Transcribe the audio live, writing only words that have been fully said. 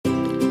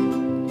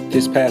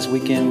This past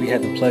weekend, we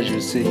had the pleasure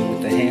of sitting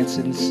with the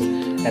Hansons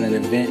at an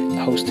event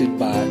hosted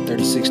by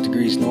 36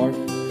 Degrees North.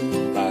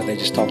 They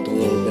just talked a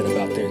little bit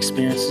about their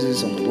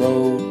experiences on the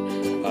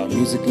road,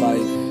 music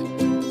life,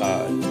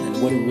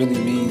 and what it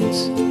really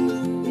means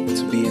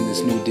to be in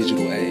this new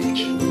digital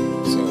age.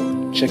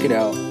 So check it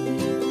out,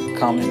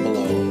 comment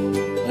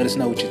below, let us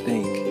know what you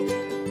think,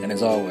 and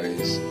as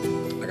always,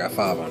 I got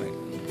 5 on it.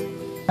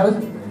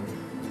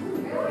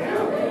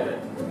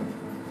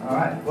 All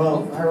right,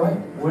 well,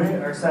 we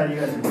are excited you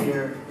guys are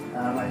here.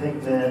 I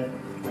think that,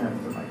 I'm going to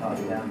put my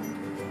coffee down.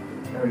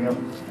 There we go.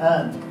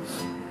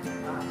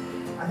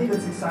 I think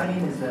what's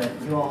exciting is that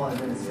you all have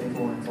been a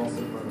staple in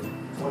Tulsa for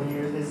 20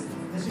 years. Is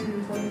this year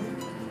 20?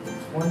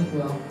 20,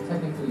 well,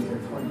 technically they're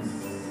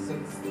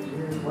 26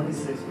 years.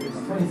 26 years.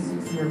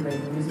 26 years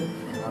making music.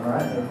 All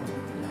right.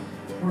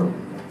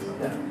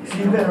 Yeah. So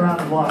you've been around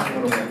the block a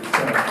little bit. So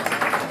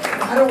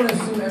I don't want to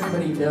assume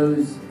everybody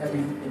knows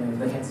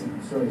the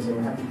Hanson story, so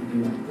we're happy to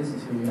do that. This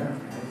is who we are.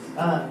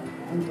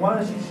 Why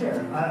don't you share?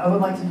 I would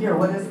like to hear,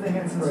 what is the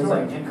Hanson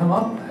story? And come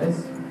up,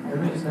 guys.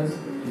 Everybody just knows.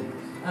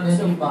 I'm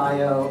in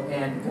bio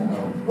and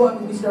go. Well,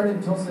 we started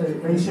in Tulsa.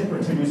 You should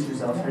introduce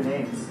yourselves, your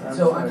names.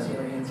 So I'm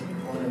Taylor Hanson,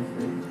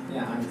 103.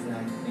 Yeah, I'm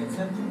Zach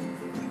Hanson.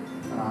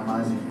 I'm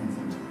Isaac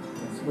Hanson.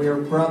 Yes, we're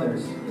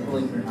brothers,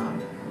 believe it or not.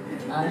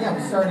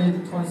 We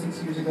started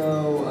 26 years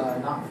ago,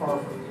 not far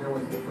from here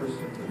was the first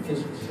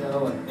official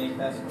show at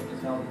Mayfest, which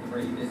was held in the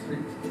Brady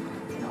District,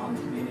 on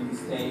the community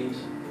stage.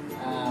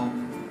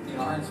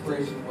 Our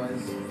inspiration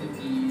was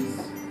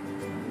 50s,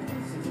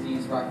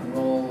 60s rock and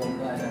roll,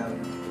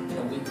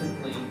 but we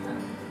quickly kind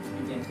of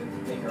began to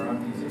make our own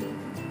music.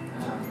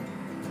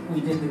 We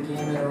did the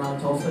gamut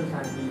around Tulsa,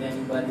 trying to meet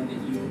anybody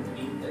that you could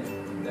meet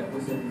that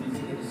was in the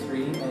music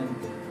industry, and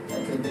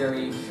that's a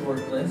very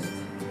short list.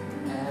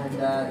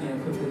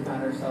 And quickly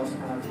found ourselves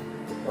kind of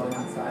going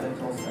outside of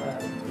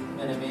Tulsa.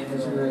 Met a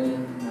manager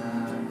in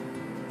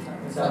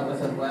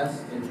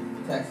Southwest in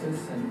Texas,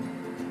 and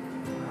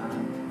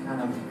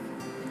kind of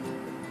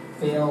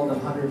failed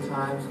 100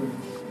 times with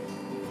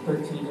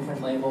 13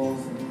 different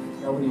labels,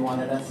 and nobody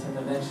wanted us. And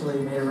eventually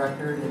made a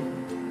record, and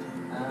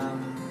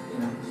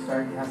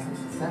started to have some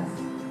success.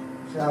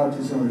 Shout out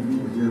to some of the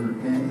people here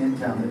in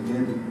town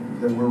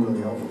that were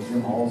really helpful.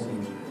 Jim Halsey,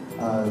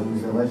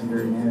 who's a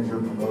legendary manager,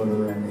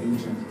 promoter, and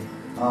agent.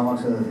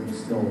 Amongst other things,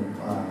 still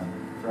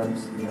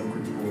reps the Oak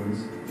Ridge Boys.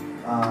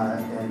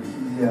 And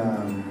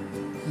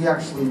we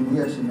actually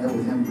met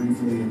with him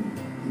briefly, and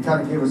he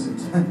kind of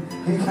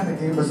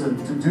gave us a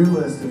to-do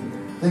list of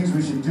things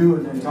we should do,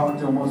 and then talked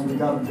to him once we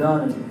got them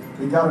done. And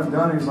we got them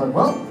done, and he's like,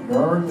 "Well,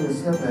 you're already a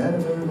step ahead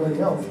of everybody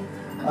else."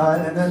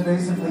 And then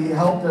basically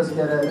helped us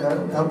get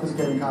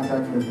in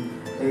contact with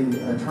an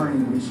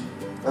attorney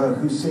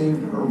who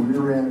saved her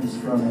rear ends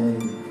from a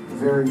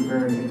very,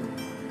 very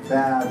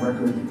bad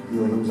record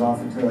deal that was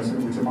offered to us,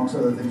 which amongst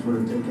other things would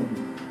have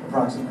taken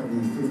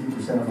approximately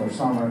 50% of our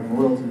songwriting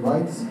royalty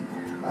rights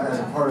as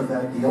a part of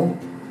that deal.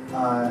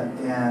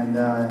 And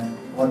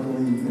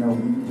luckily,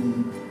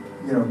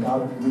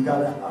 we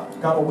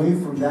got away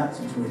from that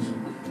situation.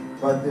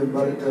 But I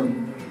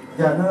mean,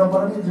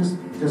 just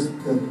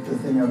the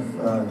thing of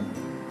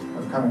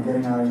kind of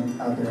getting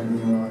out there and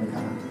being willing to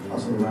kind of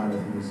hustle around, I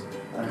think, is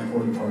an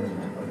important part of that.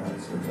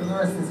 So the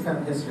rest is kind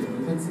of history.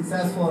 We've been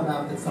successful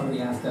enough that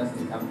somebody asked us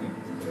to come here.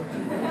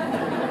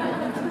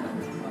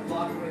 A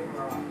block away from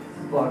our office.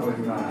 A block away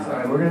from our office. All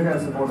right, we're going to grab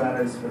some more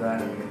batteries for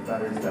that, and the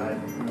batteries died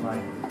in the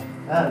mic.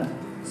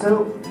 So,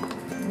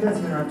 you guys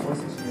have been around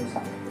 26 years.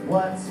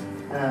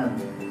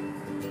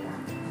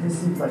 This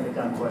seems like a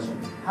dumb question.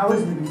 How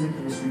has the music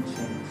industry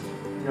changed?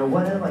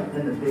 What have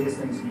been the biggest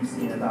things you've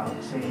seen about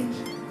change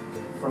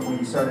from when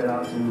you started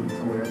out to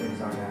where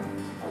things are now?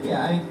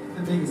 Yeah, I think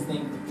the biggest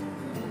thing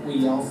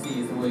we all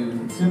see is the way we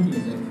consume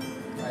music,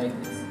 right?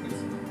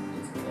 It's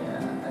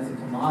as a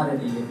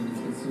commodity, it's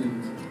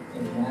consumed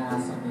in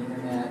mass on the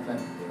internet, but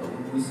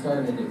when we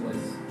started, it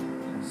was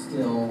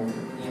still at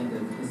the end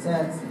of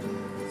cassettes, and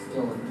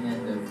still at the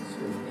end of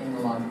sort of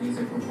analog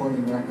music,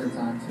 recording records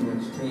on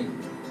 2-inch tape.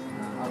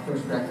 Our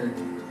first record,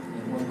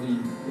 when we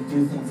would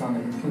do things on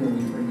the computer,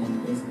 we bring in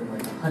basically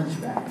like a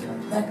hunchback.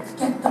 Let's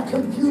get the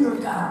computer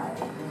guy.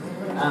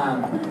 A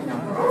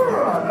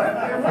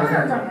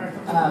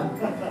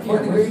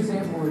great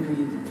example would be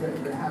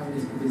how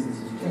these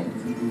businesses change.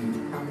 Would be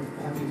how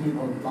many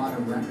people have bought a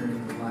record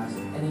in the last,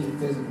 any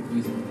physical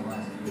music in the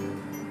last year.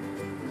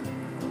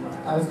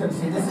 I was going to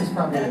say this is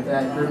probably a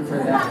bad group for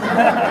that.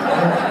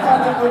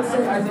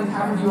 I think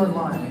how many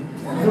online?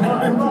 Who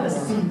bought a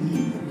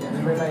CD? Yeah,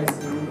 everybody buy a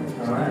CD.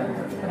 All right.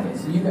 Okay,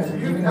 so you guys are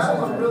giving us That's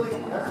a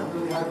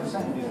really high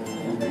percentage.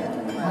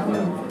 How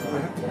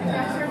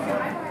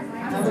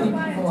many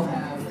people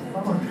have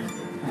phones?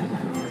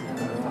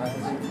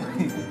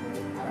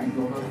 How do you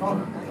go on a phone?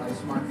 Buy a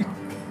smartphone.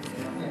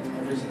 Yeah,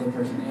 every single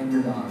person and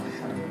your dog.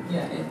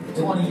 Yeah,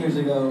 20 years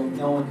ago,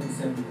 no one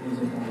consumed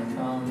music on their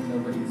phone.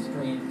 Nobody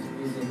streamed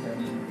music. I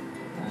mean,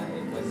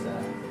 it was.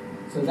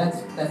 So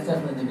that's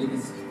definitely the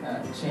biggest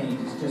change.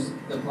 It's just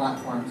the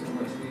platforms in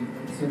which we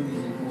consume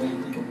music, the way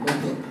people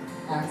look at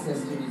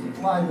access to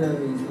music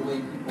libraries, the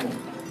way people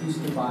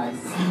used to buy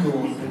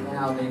singles, and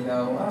now they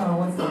go, oh,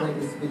 what's the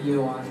latest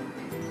video on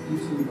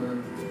YouTube, or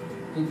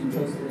did you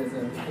post it as a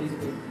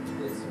Facebook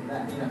this or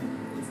that? You know,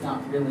 it's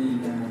not really,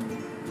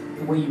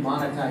 the way you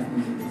monetize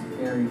music is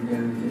very,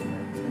 very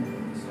different than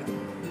when we started.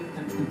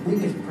 And the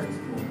biggest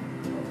principle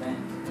of that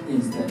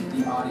is that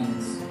the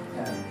audience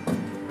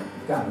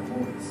got a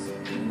voice.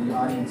 And the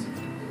audience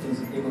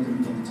is able to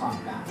begin to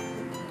talk back.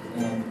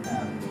 And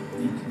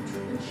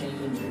the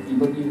change, if you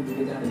look, you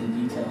get down to the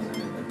details of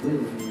it, but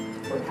really,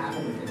 what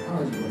happened with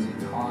technology was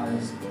it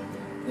caused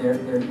there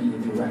to be a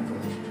direct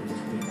relationship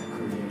between a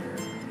creator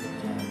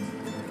and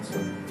the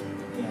consumer.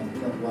 And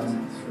that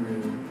wasn't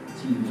through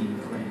TV,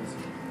 print,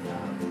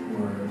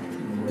 or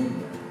even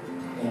radio.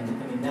 And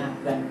I mean,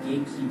 that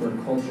gatekeeper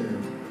culture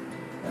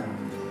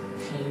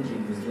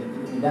changing is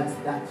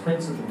that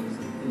principle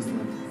is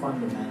the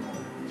fundamental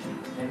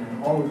change. And then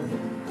all of the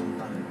things that come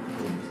from it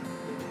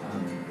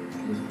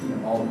is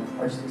all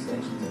are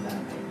extensions of that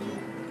idea,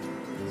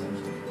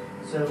 essentially.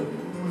 So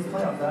let's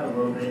play off that a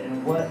little bit.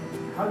 And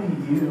how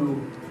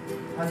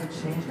does it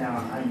change now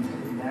how you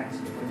connect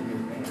with your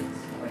fans?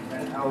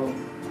 Like how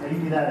do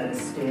you do that at a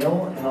scale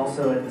and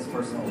also at this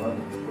personal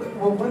level?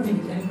 Well,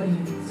 anybody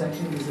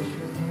section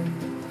musician in here?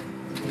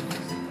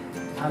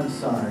 I'm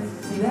sorry.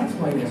 See, that's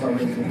why you're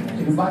already doing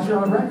you bought your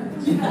own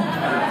records. It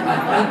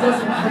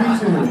doesn't come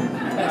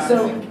to. So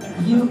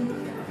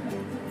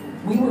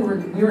we were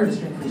in a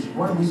string creation.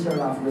 One, we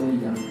started off really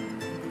young,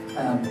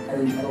 at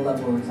a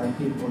level where it's like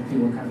people were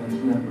kind of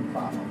like, you have a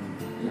problem,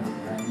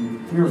 right?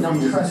 We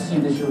don't trust you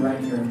that you're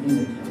writing your own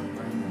music,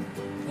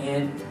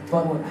 right?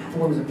 But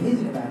what was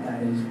amazing about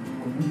that is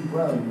when we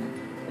broke,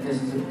 and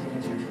this is to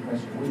answer your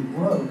question, when we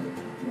broke,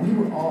 we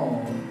were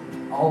all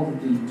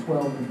of the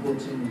 12 and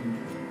 14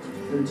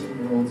 and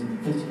 13-year-olds and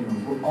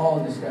 15-year-olds were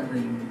all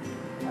discovering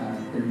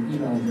their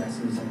email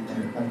addresses and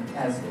their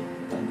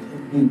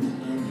new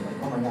candy. Like,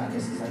 oh my God,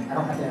 this is like, I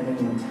don't have to have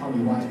anyone tell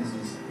me why this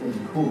is really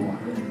cool. I'm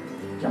going to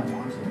jump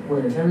onto it.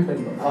 Whereas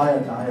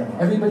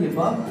everybody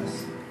above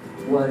us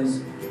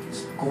was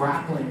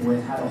grappling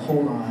with how to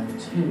hold on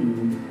to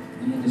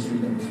the industry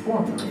that was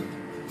forming.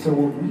 So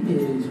what we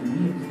did is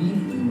we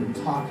immediately were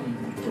talking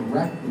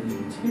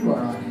directly to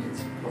our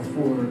audience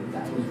before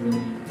that was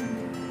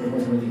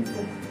really a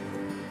thing.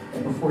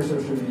 And before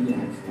social media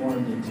had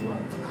formed into a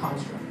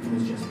construct, it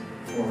was just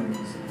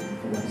forums and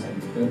a website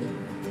to go to.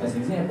 As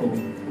an example,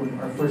 when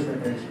our first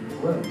record actually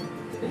broke,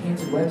 the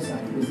Hanson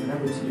website was the #2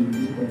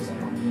 music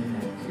website on the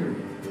internet,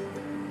 period.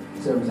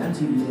 So it was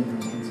MTV and it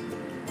was Hanson.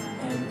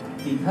 And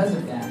because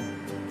of that,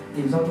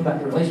 it was all about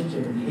the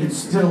relationship with the It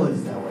still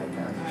is that way,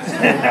 guys.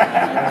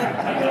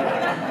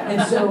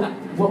 And so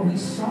what we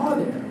saw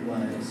there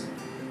was,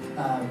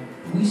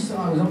 it was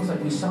almost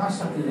like we saw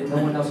something that no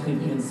one else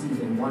could even see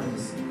they wanted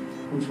to see,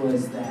 which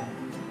was that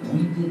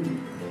we didn't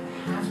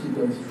have to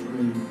go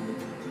through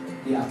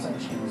the outside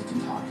channels to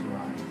talk to our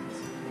audience.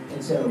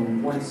 And so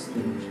once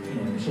the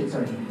shit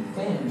started getting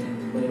thin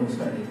and the label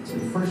started, so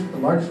the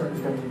largest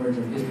record company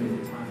merger in history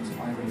at the time was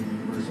Spy Radio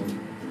Universal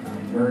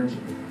merged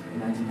in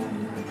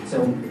 1999. So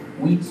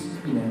we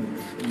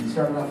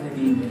started off in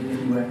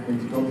indie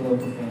records, built a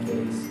local fan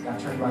base, got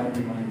turned by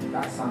everyone,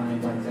 got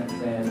signed, like Zach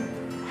said,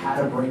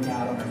 had a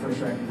breakout on our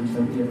first record, which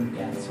nobody ever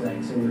gets,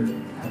 right? So we're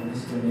kind of,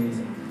 this is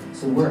amazing.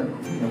 So we're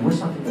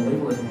something the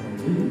label doesn't want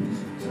to lose,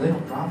 so they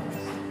don't drop us.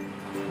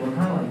 We're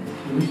kind of like,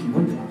 we wish you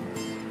would drop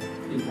us,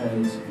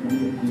 because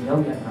we know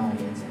we have an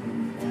audience,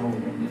 and now we're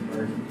going to get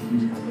merged with a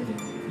huge company.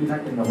 You're not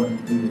going to know what to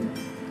do with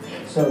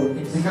it. So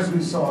it's because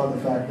we saw the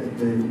fact that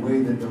the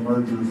way that the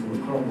mergers were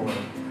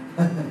crumbling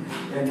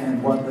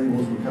and what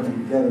labels were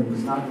coming together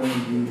was not going to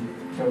be,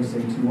 shall we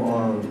say, to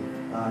our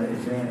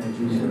advantage.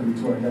 It was going to be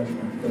to our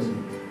detriment because of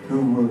who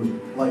were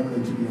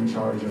likely to be in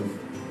charge of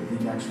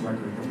the next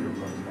record that we were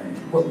going to make.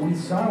 What we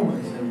saw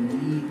was that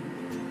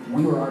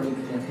we were already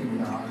connecting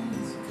with our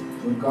audience,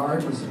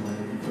 regardless of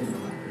whether we put the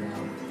record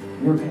out.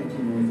 We were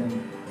connecting with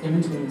them in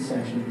between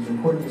sessions,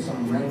 recording a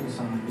song, writing a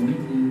song. We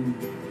knew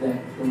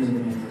that there was a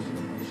demand for us to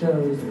play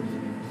shows, there was a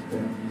demand for us to put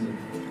out music.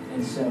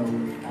 And so,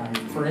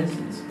 for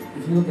instance,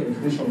 if you look at a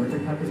traditional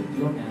record company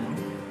deal now,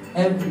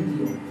 every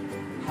deal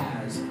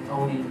has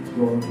owning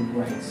your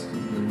rights to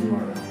your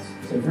URLs.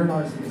 So if you're an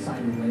artist that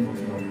signed a label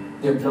deal,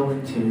 they're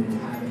going to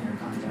have in their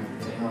contract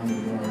that they own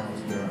your URLs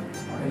to your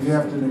artists. And you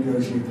have to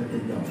negotiate that they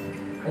don't.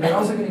 And they're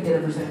also going to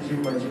get a percentage of your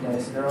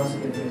merchandise, and they're also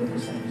going to get a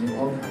percentage of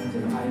all kinds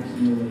of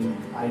IP-related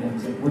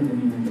items that wouldn't have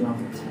even been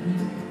on the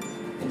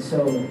TV. And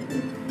so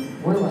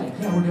we're like,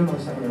 yeah, we're doing all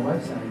this stuff on our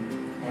website.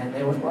 And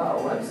they went, wow,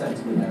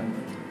 websites, we have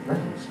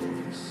record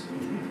stores.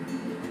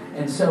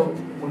 And so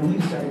when we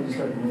decided to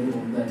start the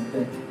label,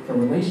 the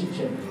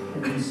relationship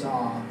we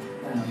saw,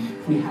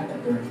 we had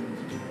that direct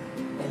relationship.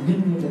 And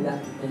didn't mean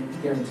that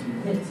meant guaranteed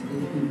hits.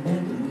 It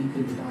meant that we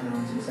could find our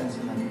own success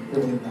in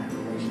building that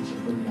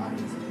relationship with the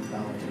audience and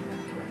developing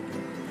that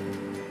directly.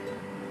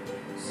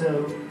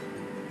 So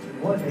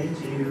what made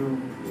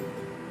you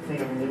think,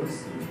 it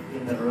was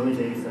in the early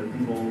days of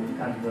people,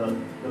 kind of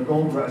the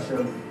gold rush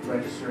of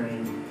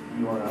registering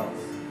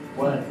URLs.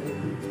 What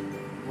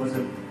was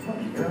it? What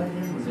your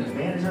idea? Was it a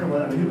manager?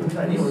 What? I mean, whose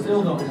idea We was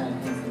still it? don't have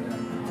Hanson.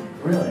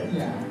 Really?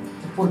 Yeah.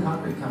 It's a Ford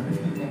concrete company.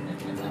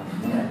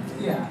 Yeah.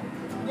 Yeah.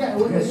 Yeah.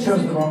 You guys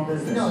chose the wrong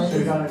business. No,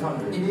 Should have gone to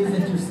concrete. it is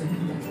interesting.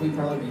 We'd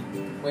probably be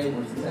way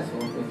more successful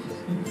if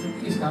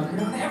we use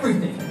concrete on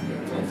everything.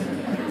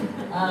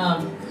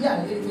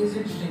 Yeah, it's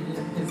interesting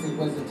because it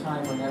was a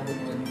time when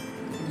everyone,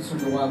 it was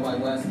sort of the wild,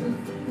 wild west of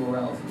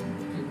URLs,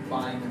 people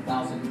buying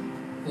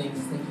 1,000 things,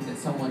 thinking that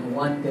someone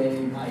one day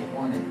might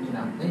want it. You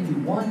know, maybe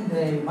one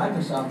day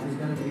Microsoft is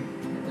going to be,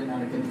 they're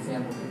not a good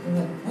example, but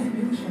they're like, hey,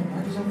 maybe we should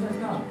have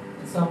Microsoft.com.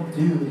 And some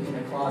dude in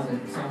a closet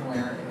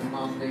somewhere in his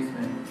mom's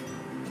basement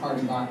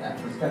already bought that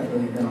for $1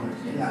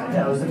 billion.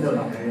 Yeah, it was a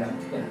billionaire, yeah.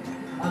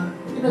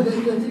 You know, the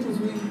thing was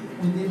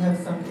we did have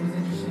some, it was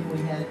interesting,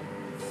 we had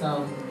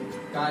some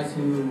guys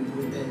who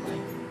would have been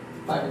like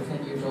 5 or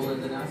 10 years older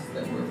than us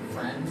that were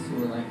friends who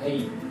were like, hey,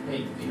 do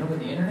you know about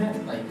the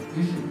internet? Like,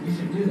 you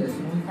should do this.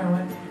 And we kind of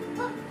went,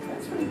 huh,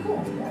 that's pretty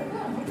cool.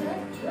 Yeah, okay,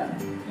 sure.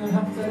 You know,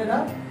 help set it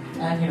up.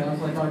 And, you know, it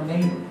was like our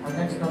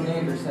next door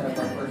neighbor set up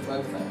our first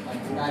website.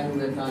 Like the guy who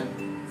lived on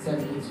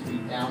 17th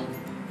Street down,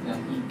 you know,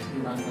 he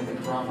runs like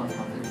a drama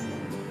company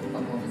in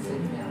Oklahoma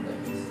City now, but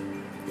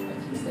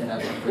he set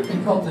up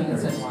a cult and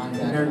sent line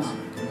Nerds.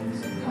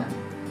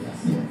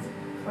 Yes.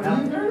 Now,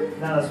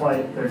 now that's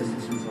why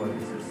 36 Roots Org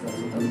exists. That's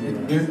what we do.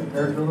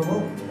 Nerds rule the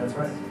world. That's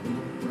right.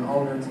 We're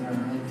all nerds in our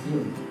own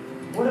field.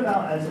 What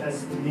about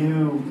as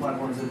new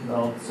platforms have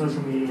developed,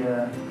 social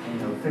media, you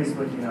know,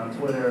 Facebook, you know,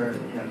 Twitter,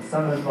 you know,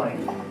 some have like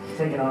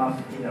taken off,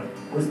 you know,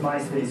 was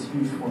MySpace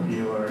huge for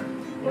you, or,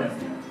 you know,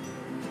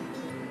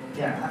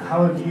 yeah,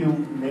 how have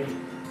you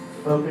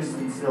focused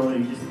and still,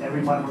 you just,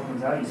 every platform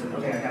comes out, you said,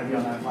 okay, I gotta be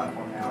on that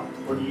platform now,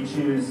 or do you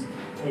choose,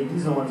 hey,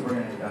 these are the ones we're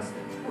gonna invest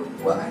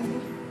in? Well, I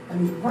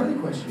mean, part of the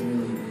question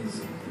really is,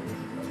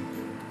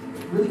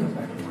 it really comes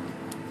back to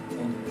marketing.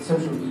 And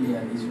social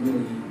media is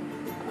really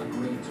a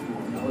great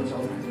tool. You know, there's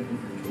all kinds of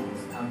different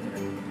tools out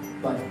there.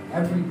 But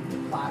every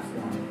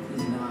platform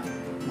is not,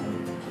 you know,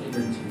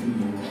 catered to who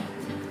you are.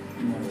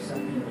 You know,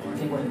 some people, I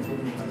think one of the cool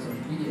things about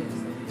social media is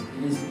that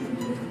it is in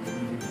different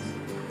communities.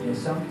 You know,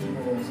 some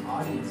people's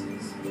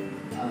audiences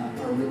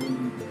are really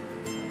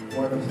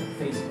more of a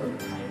Facebook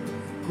type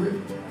of group.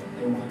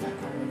 They want that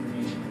kind of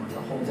information. They want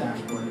the whole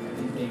dashboard,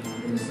 everything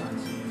under the sun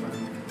seen in front of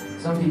them.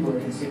 Some people are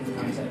consuming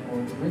content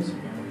more through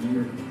Instagram,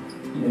 where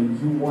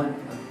you want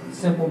a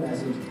simple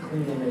message, a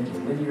clean image, a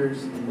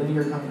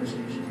linear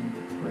conversation,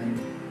 right?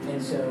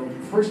 And so,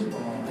 first of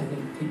all, I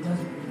think it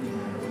doesn't really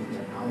matter what the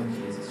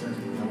technology is. It starts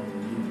with knowing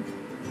you.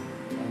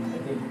 And I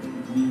think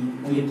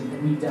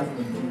we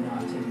definitely do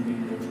not take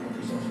advantage of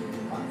every social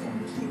media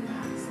platform to the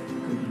max that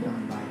could be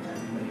done by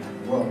everybody out in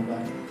the world,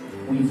 but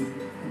we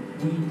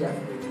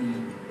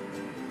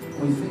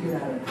figured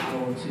out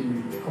how to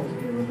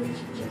cultivate a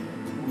relationship,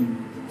 and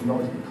we've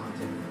always been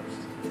content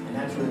first. And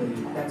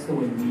that's the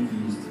way we've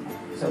used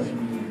social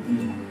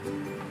media.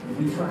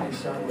 We try to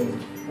start with,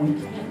 we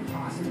can't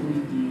possibly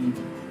be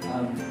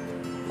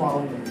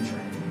following every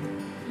trend.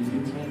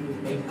 You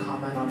can't make a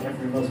comment on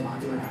every most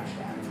popular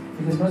hashtag,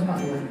 because most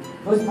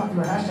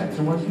popular hashtags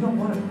are ones you don't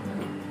want to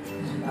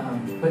comment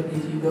on. But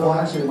if you go... Well,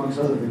 actually, amongst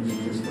other things,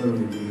 you just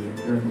literally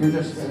you're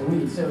just a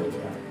weed. So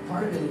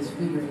part of it is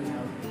figuring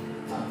out,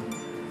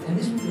 and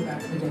this would go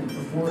back, again,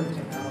 before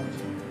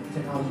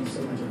technology is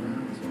so much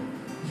around us.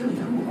 It's really,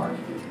 who are you?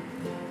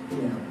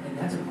 You know, and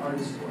that's an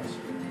artist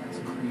question, that's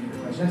a creator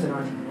question, that's an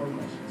entrepreneur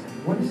question. It's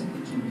like, what is it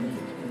that you make?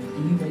 And do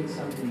you make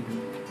something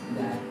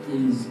that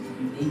is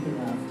unique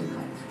enough to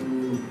cut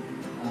through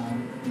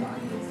the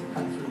audience, to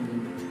cut through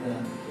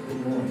the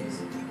noise?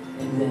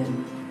 And then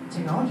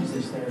technology is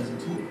just there as a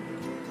tool.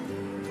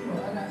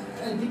 Well, and I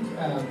think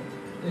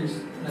there's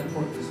an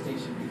important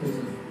distinction because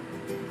of,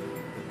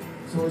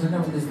 so we're talking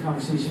about this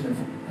conversation of,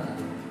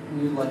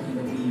 we were lucky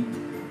that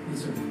we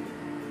sort of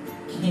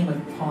came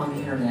upon the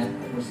internet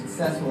and were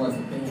successful as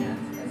a band,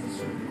 as a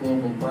sort of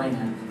global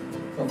brand,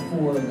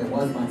 before there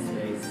was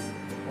MySpace,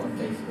 or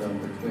Facebook,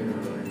 or Twitter,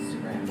 or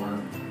Instagram, or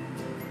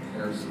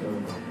Periscope,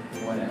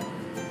 or whatever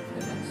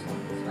the next one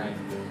is, right?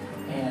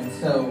 And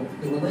so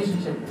the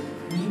relationship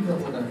we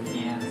built with our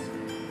fans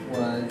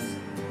was,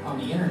 on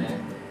the internet,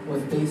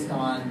 was based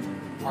on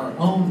our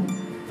own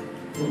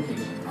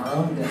location, our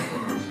own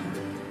destination.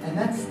 And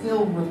that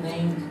still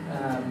remained,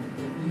 at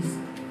least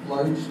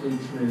largely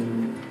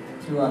true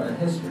throughout our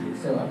history.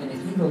 So, I mean,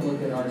 if you go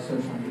look at our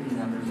social media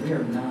numbers, we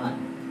are not,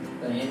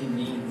 by any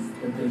means,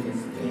 the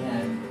biggest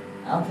band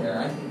out there.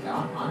 I think,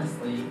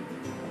 honestly,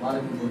 a lot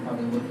of people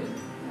probably look at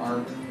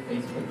our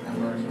Facebook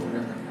numbers or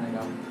whatever and kind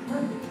of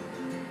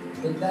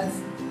go, but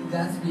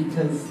that's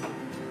because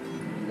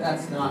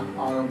that's not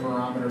our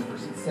barometer for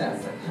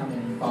success, like how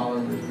many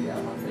followers we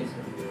have on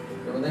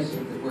Facebook. The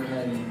relationship that we're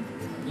having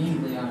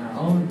immediately on our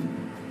own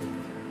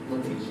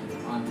location,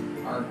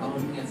 on our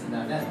own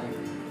Hanson.net, like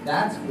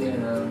that's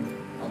where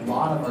a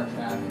lot of our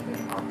traffic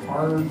and our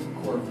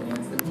hardcore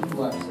fans, the people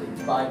who actually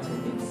buy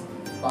tickets,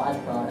 buy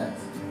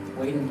products,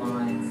 wait in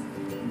lines,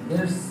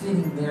 they're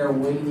sitting there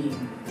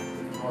waiting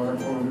or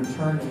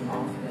returning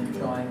often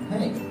going,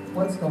 hey,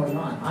 what's going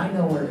on? I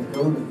know where to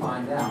go to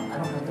find out. I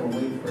don't have to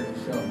wait for it to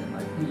show up in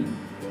my feed.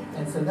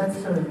 And so that's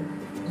sort of,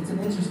 it's an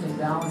interesting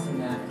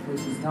balancing act,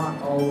 which is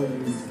not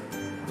always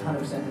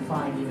 100%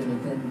 defined even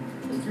within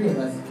the three of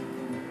us.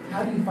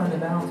 How do you find the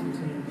balance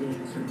between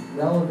being sort of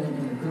relevant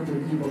in a group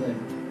of people that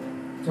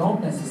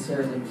don't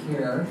necessarily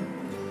care,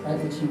 right,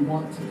 that you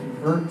want to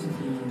convert to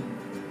being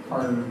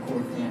part of the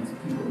core fans,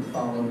 people who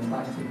follow and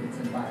buy tickets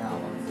and buy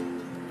albums?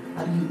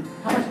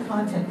 How much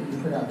content do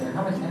you put out there?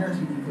 How much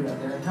energy do you put out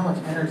there? And how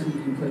much energy do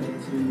you put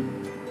into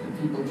the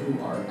people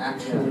who are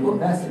actually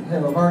invested, who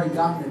have already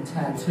gotten a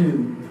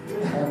tattoo,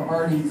 have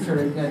already sort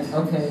of gone,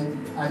 okay,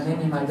 I'm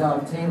naming my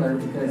dog Taylor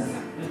because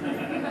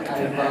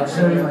I've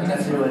showed you my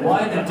tattoo.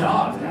 Why the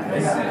dog?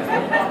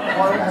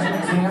 Or as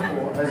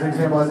an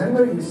example, has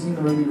anybody seen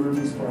the movie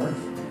Ruby Sparks?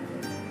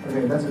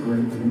 Okay, that's a great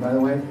movie, by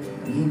the way.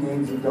 And he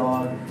names a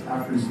dog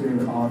after his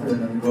favorite author,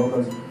 and then the girl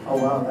goes, "Oh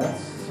wow,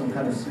 that's some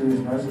kind of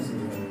serious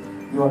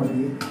narcissism. You want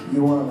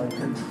to like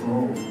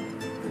control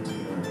the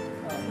Taylor."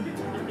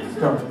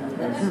 Start.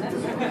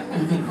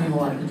 You think people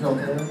want to control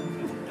Taylor?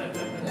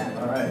 Yeah.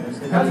 All right.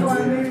 That's why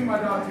I'm naming my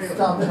dog Taylor.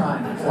 Stop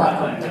trying. Stop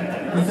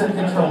trying. It's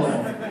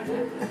uncontrollable.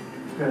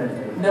 Good.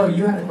 No,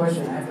 you had a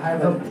question. I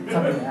have something to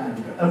add.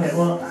 Okay,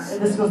 well,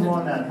 this goes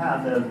along that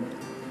path of,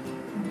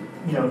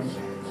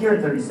 here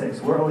at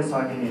 36, we're always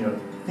talking,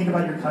 think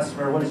about your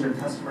customer, what does your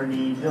customer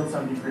need, build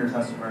something for your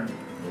customer.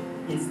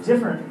 It's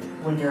different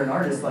when you're an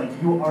artist, like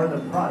you are the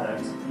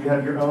product, you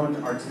have your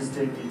own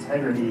artistic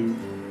integrity.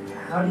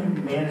 How do you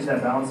manage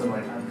that balance of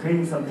like, I'm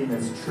creating something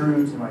that's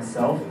true to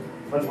myself,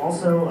 but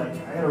also like,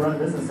 I gotta run a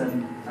business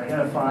and I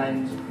gotta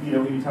find,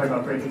 when you talk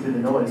about breaking through the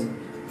noise,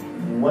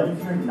 what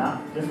if you're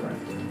not different?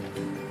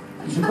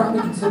 You should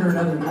probably consider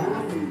another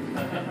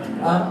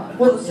path.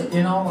 Well,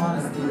 in all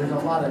honesty, there's a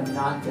lot of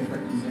not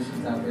different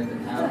musicians out there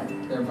that have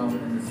their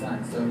moment in the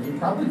sun. So you're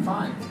probably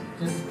fine.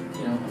 Just,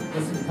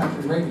 listen to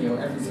country radio,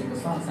 every single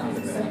song sounds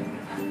the same.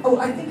 Oh,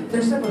 I think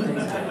there's several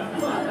things.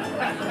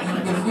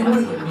 If you want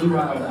to get me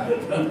riled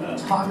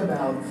up, talk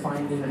about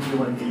finding... If you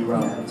want to get you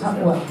riled up.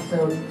 Well,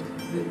 so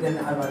then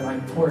my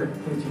poor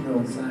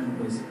 15-year-old son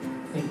was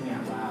thinking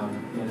out loud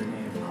the other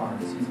day in the car.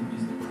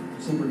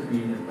 He's super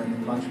creative, but he's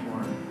much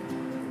more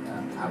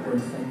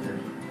outward thinker.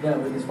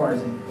 As far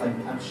as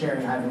I'm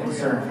sharing, I have a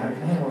concern, I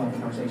have a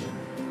conversation.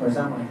 Whereas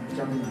I'm like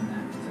jumping on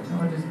that. It's like, no,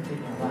 I'm just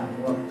thinking out loud.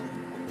 Well,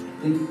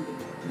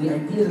 the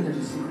idea that there's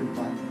a secret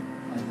button,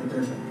 like that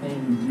there's a thing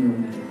you do and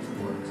then it just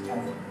works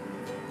ever,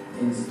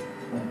 is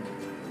like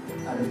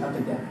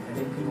epidemic. I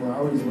think people are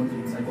always looking.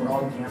 It's like we're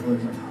all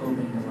gamblers, like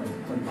hoping to like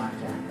play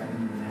blackjack better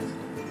than the next.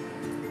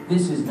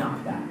 This is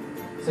not that.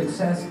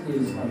 Success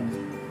is like,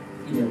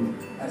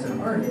 as an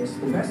artist,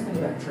 the best thing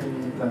about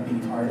training, about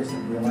being an artist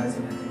and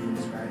realizing that thing you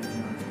described as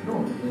an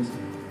entrepreneur is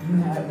you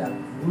have that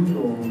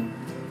brutal,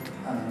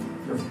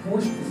 you're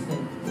forced to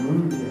think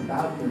brutally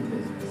about your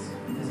business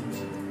because of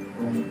you,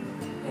 right?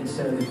 And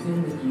so the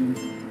thing that you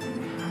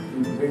have to do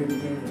at the very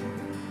beginning,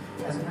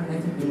 I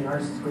think being an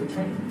artist is great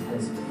training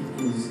because it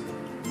is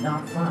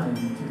not fun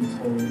to be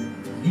told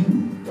you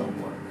don't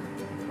work,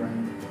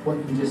 right? What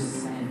you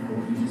just sang or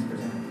what you just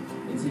presented.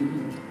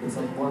 It's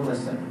like one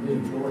less step to do.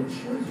 But what it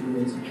shows you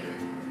is you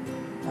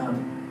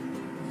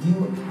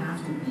have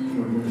to be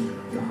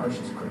your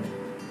harshest critic.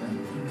 Like,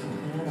 you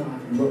cannot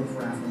look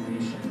for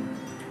affirmation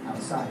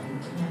outside.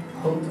 You can't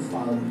hope to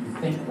follow what you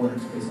think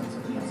works based on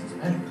somebody else's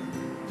memory.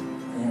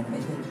 And I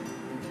think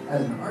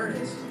as an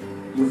artist,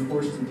 you're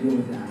forced to deal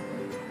with that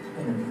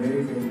in a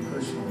very, very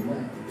personal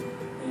way.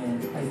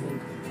 And I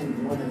think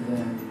one of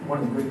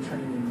the great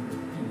training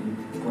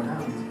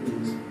grounds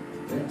is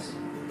this.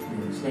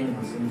 Standing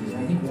on stages.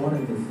 And I think one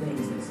of the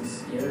things that's the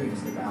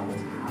scariest about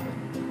what's happening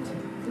in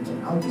the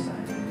technology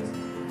side is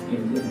the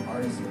idea of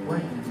artists and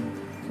brand and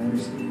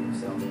understanding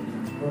yourself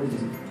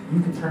you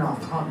can turn off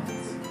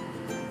comments.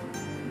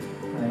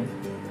 Right?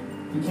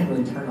 You can't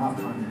really turn off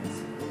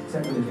comments.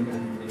 Except for there's a guy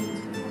named David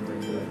who's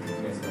going to do it. You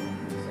guys don't know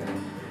what to say.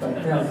 But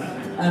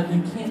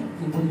you can't,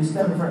 when you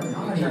step in front of an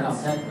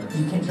audience,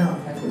 you can't turn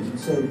off hecklers. And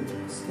so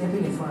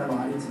stepping in front of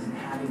audiences and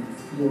having that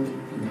feel,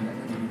 that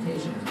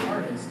communication as an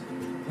artist,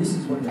 this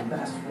is one of the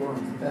best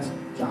forums, the best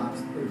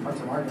jobs, the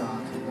parts of our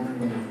jobs to learn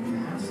whether you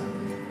have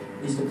something,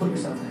 is to put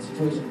yourself in that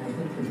situation. And I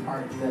think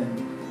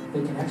the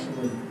connection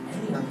with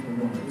any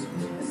entrepreneur is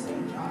the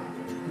same job.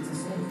 It's the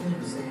same thing,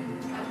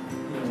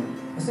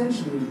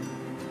 essentially,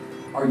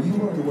 are you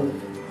willing to work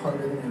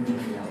harder than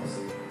everybody else?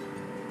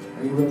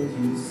 Are you willing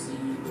to see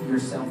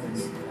yourself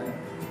as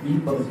be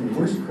both your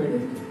worst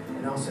critic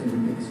and also your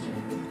biggest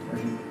champion,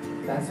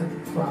 right? That's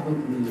probably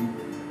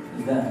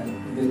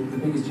the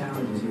biggest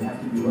challenge is you have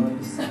to be willing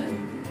to say,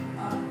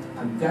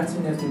 I'm gutsy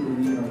enough to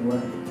believe I'm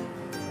right,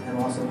 and I'm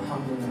also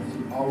humble enough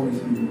to always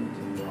be willing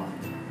to be wrong.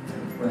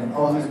 Right?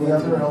 Oh, the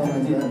other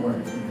element didn't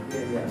work.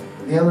 Yeah.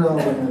 The other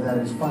element of that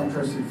is find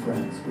trusted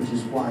friends, which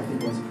is why I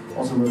think was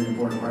also really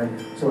important, right?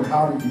 So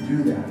how do you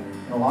do that?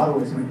 In a lot of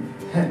ways,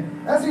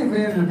 that's the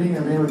advantage of being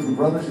a band with your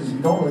brothers is you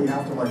don't really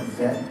have to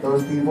vet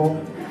those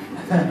people.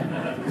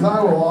 Because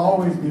I will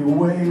always be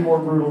way more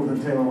brutal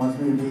than Taylor wants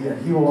me to be,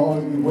 and he will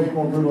always be way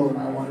more brutal than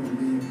I want him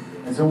to be.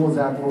 And so will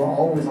Zach. We're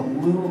always a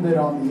little bit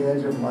on the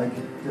edge of like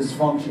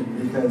dysfunction,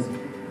 because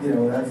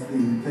that's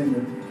the thing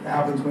that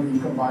happens when you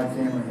combine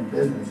family and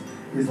business,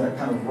 is that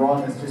kind of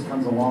rawness just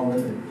comes along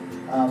with it.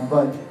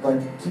 But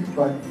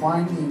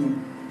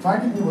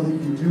finding people that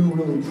you do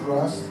really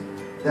trust,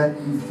 that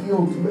you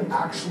feel do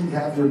actually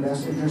have your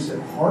best interests at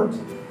heart,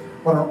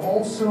 but are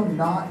also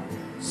not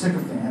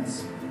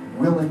sycophants,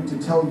 willing to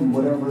tell you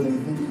whatever they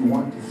think you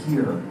want to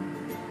hear,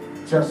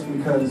 just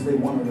because they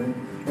want to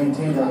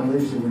maintain that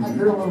relationship with you.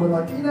 They're a little bit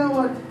like, you know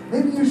what,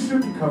 maybe you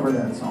shouldn't cover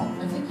that song.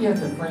 I think you have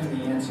to frame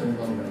the answer a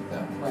little bit,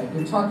 though. Right?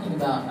 You're talking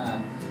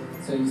about,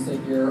 so you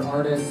said you're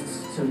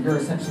artists, so you're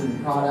essentially the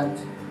product,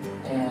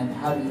 and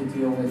how do you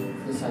deal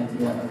with this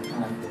idea of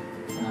kind of,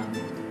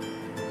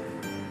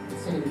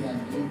 say it again,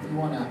 you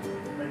want to...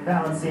 Like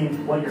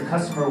balancing what your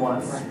customer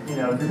wants. Right. If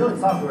you're building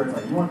software, it's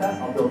like, you want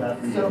that? I'll build that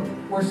for you. So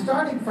we're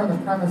starting from the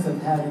premise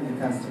of having a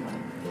customer,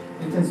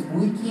 because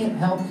we can't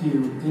help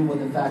you deal with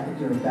the fact that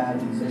you're a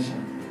bad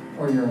musician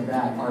or you're a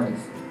bad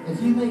artist.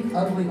 If you make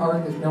ugly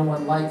art that no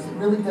one likes, it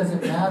really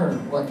doesn't matter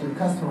what your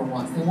customer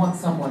wants. They want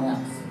someone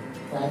else,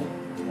 right?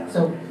 Yeah.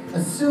 So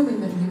assuming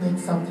that you make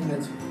something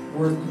that's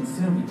worth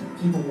consuming,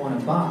 people want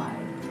to buy,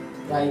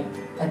 right?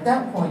 At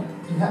that point,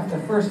 you have to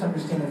first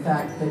understand the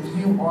fact that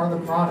you are the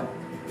product,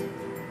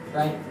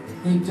 right?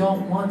 They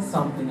don't want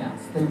something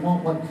else. They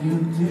want what you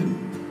do.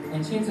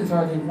 And chances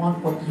are they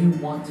want what you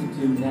want to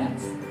do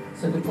next.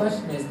 So the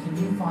question is, can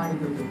you find a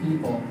group of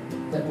people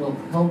that will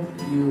help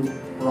you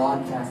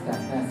broadcast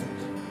that message?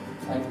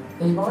 Like,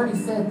 they've already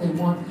said they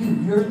want you.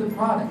 You're the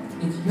product.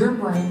 It's your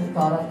brain that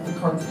thought up the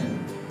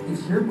cartoon.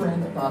 It's your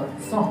brain that thought up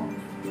the song.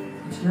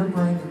 It's your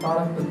brain that thought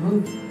up the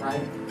movie,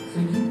 right? So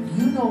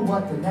you know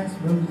what the next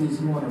movie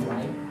is you want to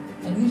write,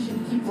 and you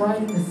should keep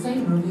writing the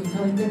same movie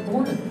until you get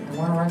bored of it and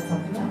want to write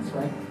something else,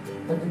 right?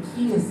 But the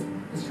key is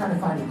trying to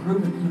find a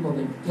group of people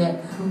that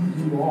get who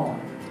you are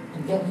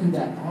and get who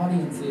that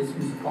audience is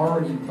who's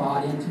already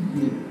bought into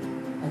you.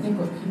 I think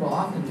what people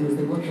often do is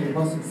they look at the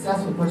most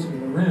successful person in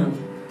the room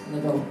and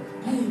they go,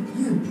 hey,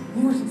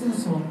 you were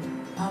successful.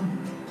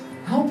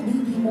 Help me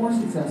be more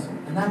successful.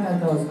 And that guy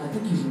goes, I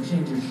think you should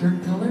change your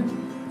shirt color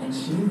and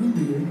shave your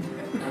beard.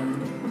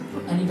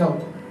 And you go,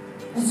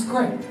 that's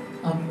great.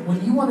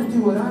 When you want to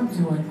do what I'm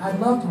doing, I'd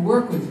love to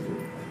work with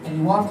you. And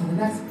you walk to the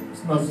next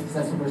most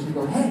successful person, you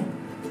go, hey,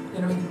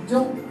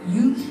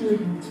 you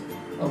shouldn't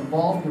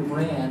evolve your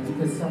brand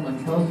because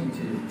someone tells you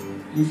to.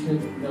 You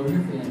should know your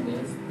fan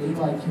base, they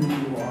like who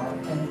you are,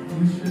 and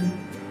you should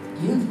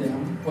give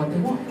them what they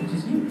want, which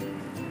is you.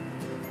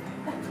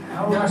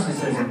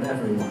 Narcissism,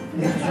 everyone.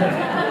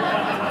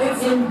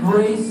 It's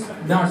embrace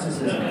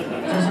narcissism.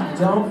 Just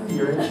don't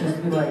fear it.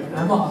 Just be like,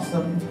 I'm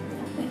awesome,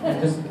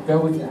 and just go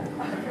with that.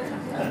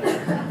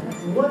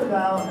 What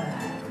about,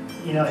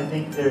 I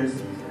think there's,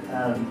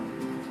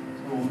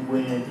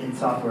 when in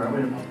software, I'm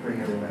going to bring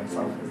everything back to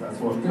software because that's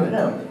what I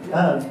know.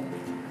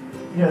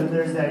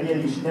 There's the idea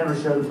that you should never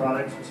show the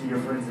product to your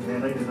friends and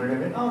family because they're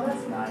going to be, oh,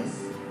 that's nice.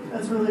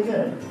 That's really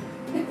good.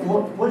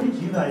 What did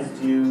you guys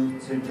do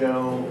to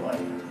go,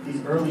 like,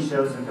 these early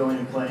shows of going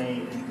and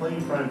playing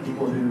in front of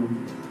people who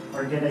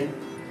are going to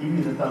give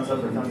you the thumbs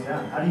up or thumbs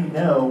down? How do you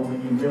know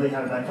when you really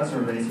have that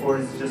customer base, or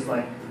is it just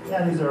like,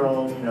 yeah, these are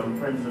all,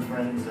 friends of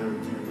friends or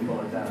people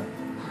like that?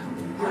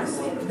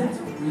 Honestly, that's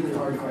a really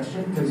hard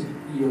question because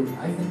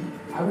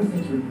I would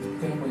think your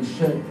family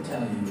should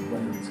tell you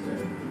whether it's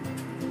good.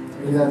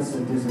 Maybe that's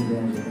a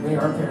disadvantage. I mean,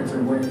 our parents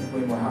are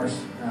way more harsh.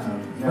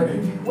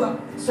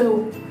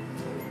 So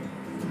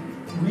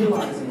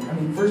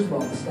realizing, first of all,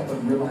 the step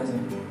of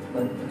realizing,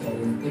 like, okay,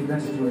 if you're in a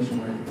situation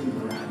where the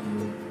people around you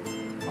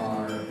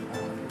are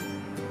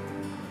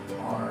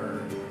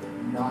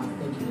not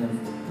thinking of,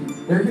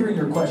 they're hearing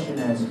your question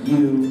as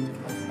you,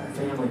 a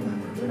family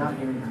member. They're not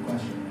hearing your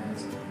question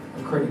as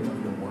a critic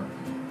of your work.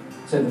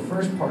 So the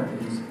first part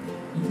is,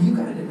 you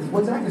gotta,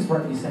 what Zach is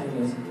partly saying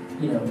is,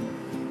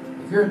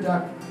 if you're a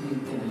duck, you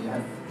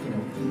have,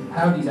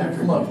 how these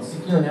attributes.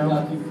 If you're a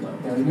duck, you float.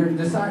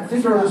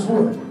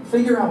 You're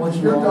figure out what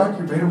you're you a duck,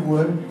 you're made of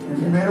wood. If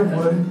you're made of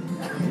wood,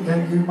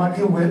 then you might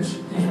be a witch.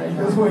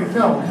 Because wait,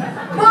 no.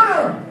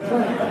 Murder!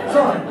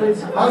 Sorry.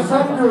 I was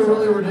trying to do a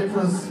really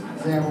ridiculous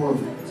example of,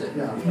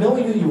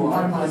 knowing who you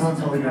are. I'm not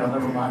telling you, never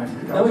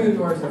mind. Knowing who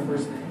you are is the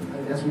first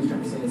thing. That's what he's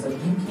trying to say. It's like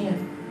you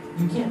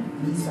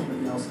can't be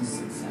somebody else's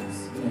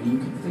success. You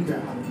can figure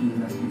out how to be the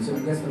best you. So I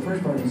guess the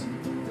first part is,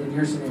 in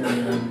your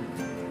scenario,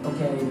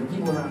 okay, the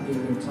people around me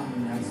are going to tell me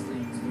nice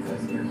things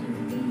because they're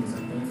hearing me as a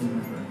family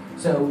member.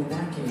 So in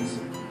that case,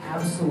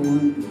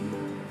 absolutely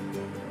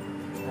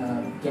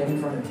get in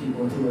front of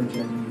people who are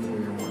judging you for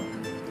your work,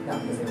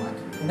 not because they like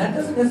you. And that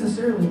doesn't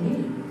necessarily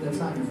mean that's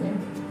not your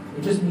family.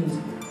 It just means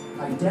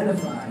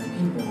identify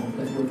people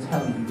that will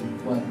tell you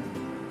what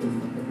they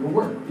think of your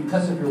work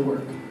because of your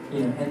work.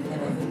 And I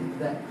think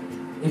that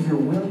if you're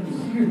willing to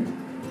hear that,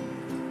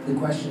 the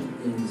question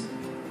is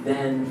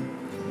then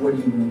what are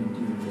you willing to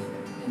do with it,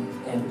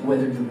 and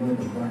whether you're willing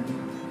to learn from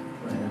it.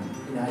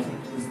 Right? I think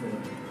is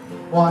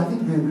Well, I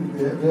think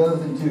the other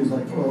thing too is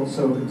like, well,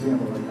 so for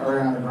example, like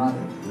Ariana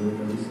Grande, really,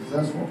 really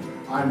successful.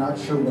 I'm not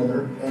sure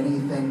whether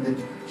anything that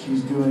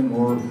she's doing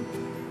or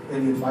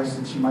any advice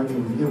that she might be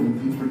able to give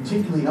would be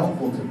particularly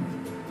helpful to me,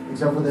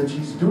 except for that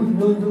she's doing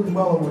really, really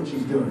well at what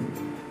she's doing,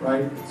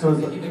 right? So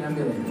it's like, You can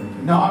emulate her.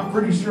 no, I'm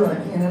pretty sure I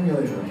can't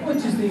emulate her.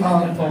 Which is the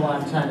example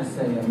I'm trying to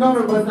say. No,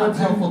 but it's not that's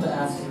helpful to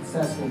ask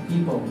successful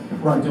people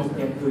Right. who don't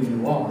get who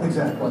you are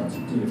Exactly. what to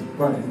do.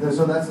 Right,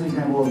 so that's the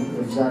example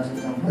of Zach's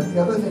example. But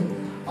the other thing,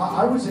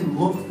 I would say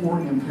look for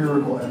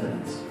empirical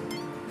evidence,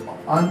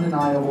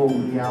 undeniable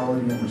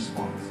reality and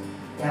response.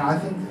 And I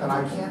think, and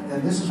I can't,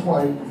 and this is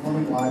why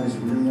performing live is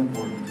really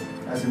important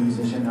as a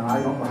musician, and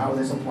I don't know how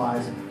this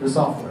applies to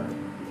software.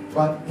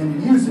 But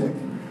in music,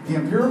 the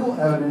empirical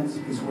evidence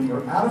is when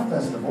you're at a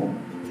festival,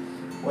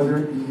 whether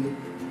it be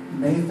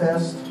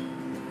Mayfest,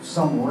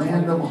 some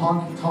random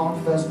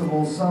honky-tonk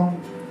festival, some,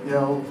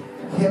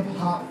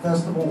 hip-hop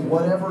festival,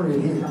 whatever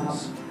it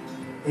is,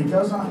 it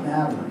does not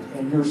matter.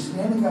 And you're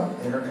standing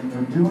up there and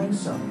you're doing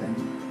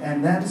something,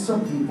 and then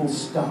some people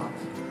stop.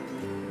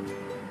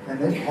 And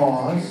they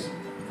pause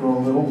for a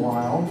little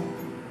while,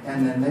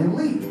 and then they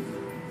leave.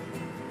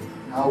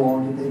 How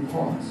long did they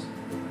pause?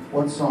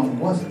 What song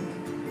was it?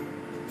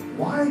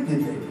 Why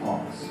did they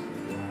pause?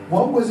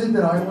 What was it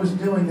that I was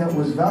doing that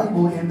was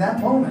valuable in that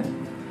moment?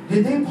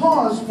 Did they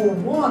pause for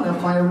one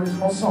of my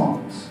original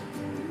songs?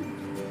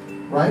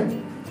 Right?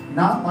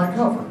 Not my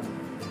cover.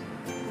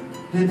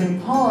 Did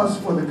they pause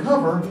for the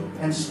cover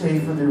and stay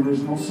for the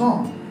original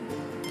song?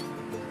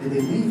 Did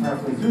they leave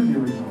halfway through the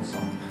original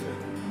song?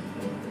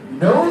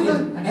 No,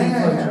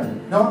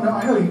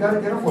 I know you got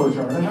to get a flow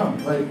chart. I know,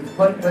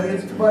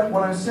 but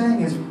what I'm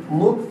saying is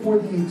look for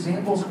the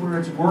examples where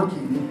it's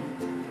working,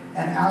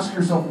 and ask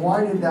yourself,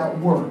 why did that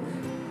work?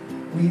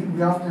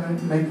 We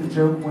often make the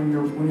joke when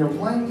you're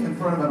playing in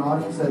front of an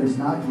audience that is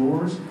not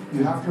yours,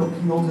 you have to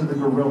appeal to the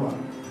gorilla.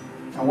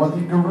 And what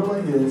the gorilla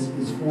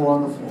is 4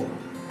 on the floor.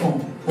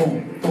 Boom,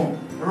 boom, boom.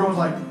 Everyone's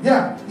like,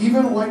 yeah,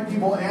 even white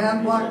people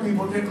and black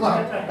people can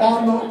clap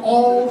on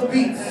all the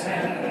beats.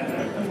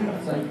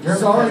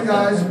 Sorry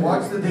guys,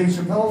 watch the Dave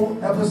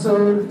Chappelle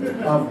episode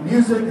of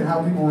music and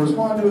how people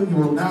respond to it. You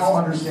will now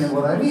understand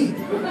what I mean.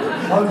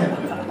 Okay,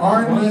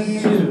 R&B,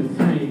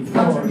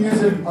 country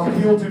music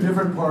appeal to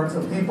different parts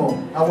of people.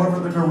 However,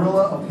 the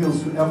gorilla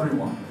appeals to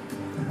everyone.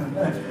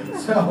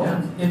 So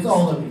it's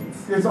all the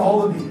beats. It's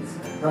all the beats.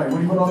 Right,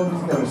 when you put all the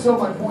beats together. So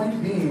my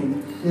point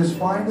being is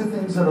find the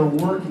things that are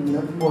working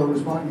that people are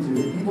responding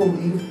to. If people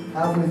leave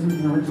halfway through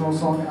the original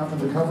song after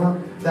the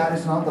cover, that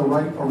is not the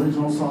right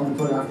original song to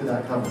put after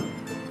that cover.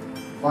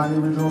 Find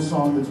the original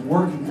song that's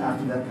working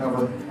after that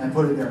cover and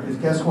put it there. Because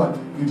guess what?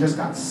 You just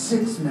got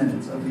 6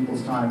 minutes of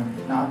people's time,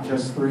 not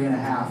just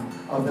 3.5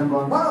 of them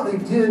going, wow, they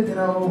did,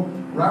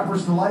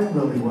 Rapper's Delight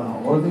really well.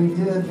 Or they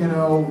did,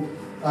 Inagata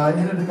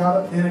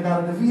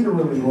Devita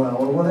really well,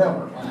 or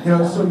whatever.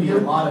 That would be a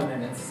lot of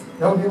minutes.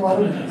 That would be a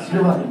lot of minutes.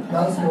 You're right.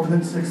 That was more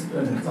than 6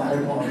 minutes. I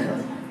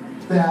apologize.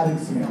 Bad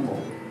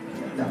example.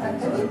 Yeah, I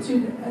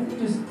think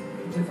just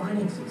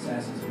defining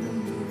success is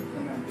really good.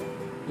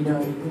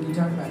 When you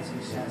talk about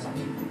success,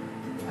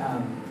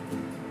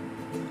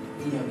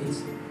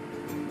 it's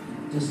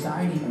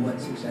deciding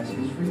what success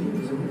is for you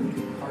is a really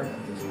big part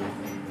of this whole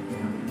thing.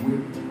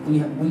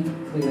 We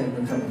clearly have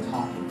no trouble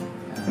talking.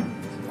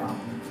 It's a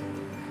problem.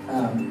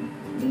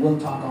 We'll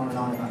talk on and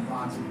on about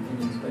thoughts and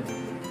opinions, but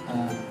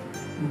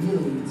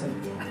really, it's like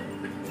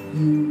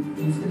you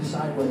have to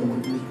decide what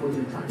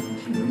you're trying to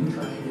achieve. Are you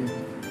trying to,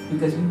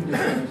 because you can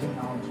discover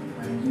technology,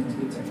 right? You can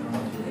speak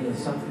technology. Hey, if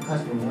some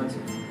customer wants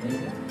it,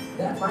 make it.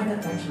 That might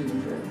not actually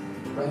be true,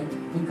 right?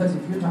 Because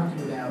if you're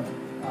talking about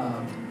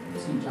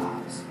Steve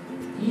Jobs,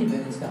 he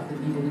invented stuff that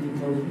people didn't even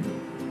know they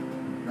needed,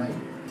 right?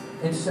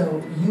 And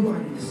so you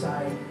want to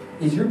decide,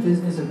 is your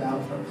business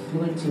about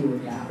appealing to a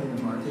gap in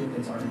the market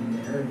that's already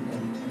there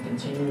and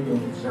continuing to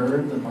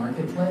observe the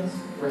marketplace,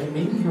 right?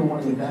 Maybe you're one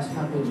of the best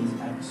companies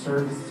at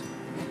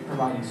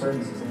providing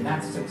services, and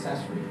that's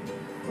success for you,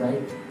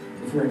 right?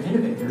 If you're an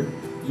innovator,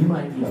 you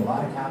might need a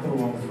lot of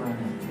capital on the front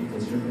end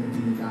because you're going to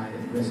be the guy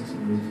that risks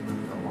and loses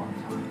money for a long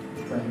time,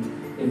 right?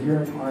 If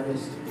you're an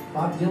artist,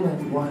 Bob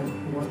Dylan won a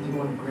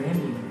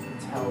Grammy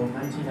until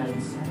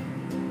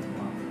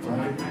 1997,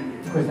 right?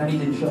 Of course, then he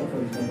didn't show up for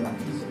his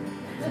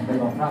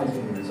Nobel Prize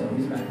winner, so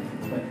he's back.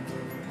 But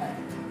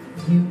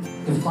you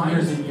define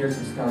years and years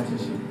of scar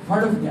tissue.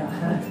 Part of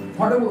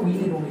what we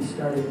did when we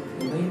started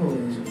the label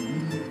is we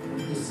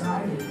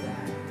decided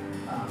that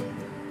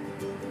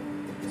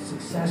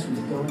success was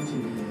going to be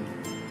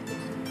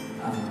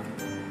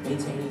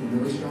maintaining a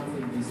really strong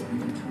fan base that we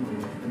could tour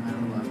with no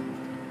matter what.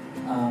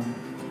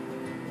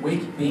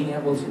 Being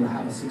able to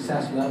have a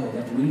success level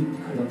that we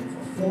could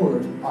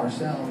afford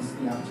ourselves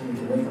the opportunity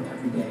to wake up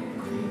every day and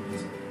create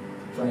music.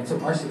 Right? So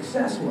our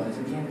success was,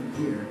 at the end of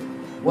the year,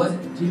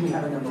 wasn't, did we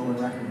have a #1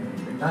 record?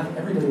 Not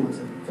everybody wants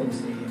to fill the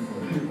stadium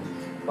full of people.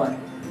 But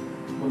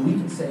when we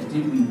can say,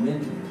 did we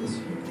win this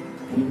year?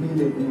 We knew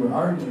that we were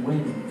already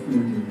winning if we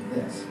were doing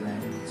this,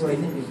 right? So I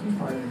think a huge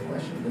part of the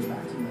question goes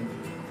back to, like,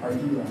 are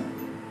you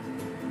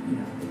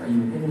are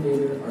you an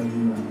innovator? Are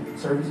you a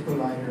service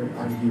provider?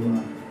 Are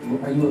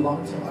you a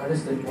long-tail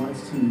artist that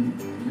wants to,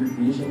 your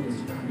vision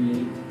is to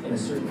create in a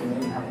certain way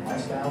and have a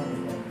lifestyle of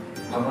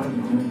like, I want to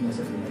be doing this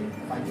every day.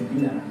 If I can do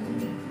that, I'm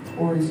doing it.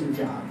 Or is your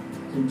job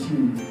to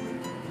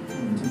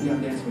be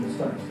on Dance with the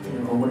Stars,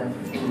 or whatever,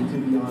 to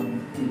be on,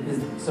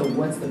 so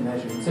what's the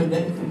measure? So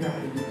then you figure out how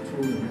to use the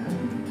tools and how to do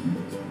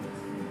those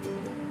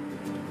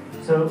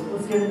things. So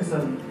let's get into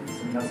some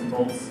nuts and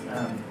bolts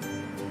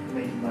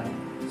making money.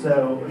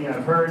 So,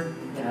 I've heard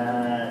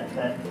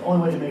that the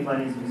only way to make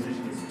money as a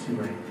musician is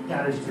touring. You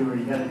gotta tour,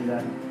 you gotta do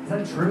that. Is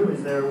that true?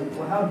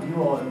 How have you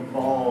all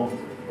evolved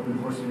over the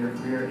course of your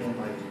career in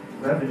like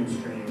revenue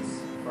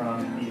streams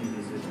from being a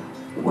musician?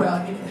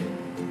 Well,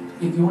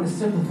 if you want to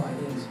simplify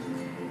things,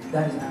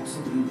 that is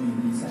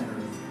absolutely the center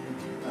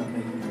of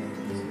making money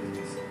in this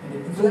business.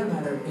 And for that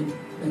matter,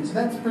 so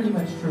that's pretty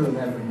much true of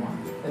everyone.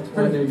 That's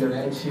whether you're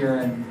Ed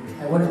Sheeran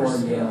or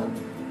Yale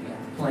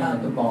playing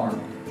at the bar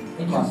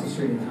across the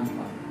street in the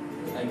nightclub.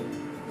 Like,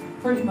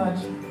 pretty much,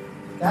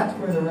 that's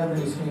where the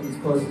revenue stream is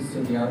closest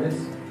to the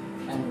artist,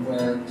 and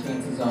where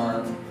chances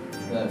are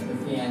the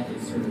fan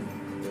is sort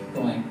of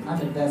going,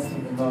 I'm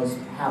investing the most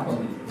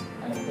happily.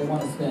 Like, they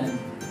want to spend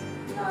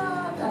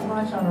not that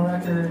much on a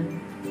record.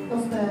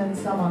 They'll spend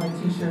some on a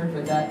t-shirt,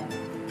 but that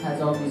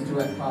has all these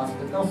direct costs,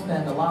 but they'll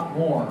spend a lot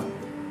more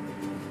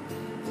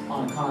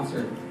on a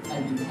concert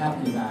and be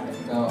happy about it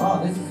and go,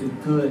 oh, this is a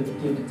good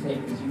give and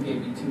take because you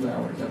gave me 2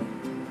 hours of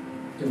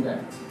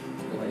direct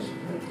relationship.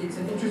 It's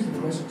an interesting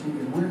question too,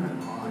 because we're kind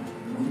of odd.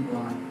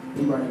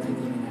 We brought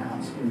everything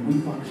in-house. We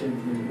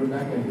function,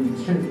 Rebecca, who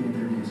should have been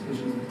introduced because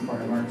she's a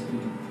part of our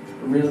team,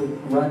 really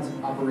runs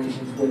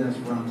operations with us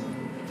from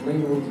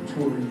label to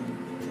touring.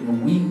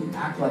 We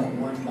act like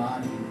one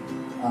body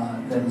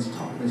that is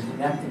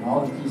connecting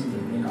all the pieces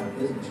that make our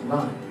business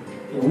run.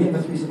 We have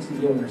a 360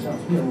 deal with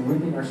ourselves. We are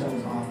ripping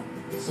ourselves off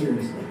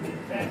seriously.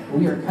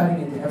 We are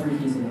cutting into every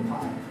piece of the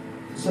pie.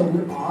 So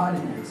we're odd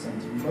in that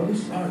sense.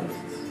 Most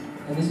artists,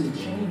 and this is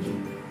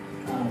changing,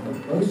 but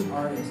most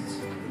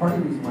artists, part of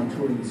the reason why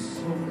touring is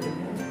so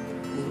critical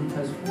is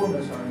because for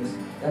most artists,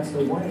 that's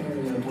the one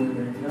area where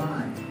they're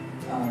not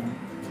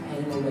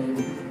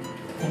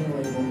paying a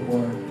label,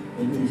 or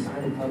maybe they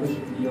signed a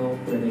publishing deal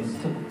where they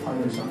took part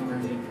of their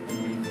songwriting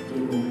and they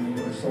gave away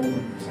or sold a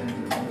percentage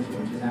of the publishing,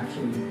 which is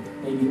actually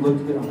maybe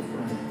looked good on the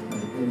front end, but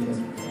it really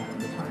doesn't pay out at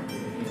the time because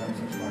they gave up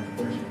such a large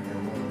portion of their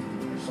royalties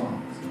of their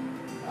songs.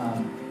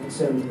 And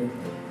so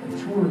the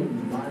touring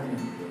environment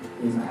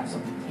is I have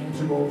something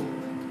tangible.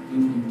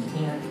 You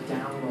can't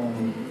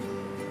download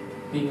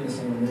being in the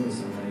same room with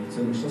somebody,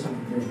 so there's still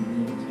something very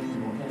real and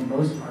tangible. And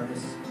most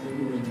artists,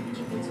 maybe there's an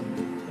agent that's in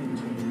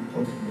between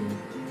both of them,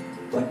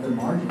 but the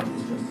margin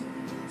is just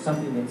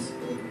something that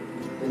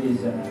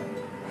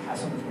has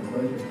so much more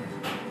growth,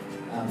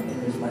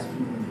 and there's less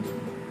people in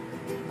between.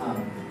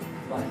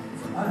 But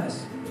for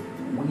us,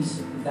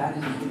 that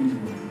is a huge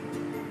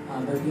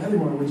one. But the other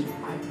one, which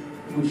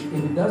if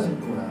it doesn't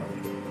grow,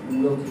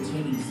 we'll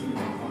continue to see the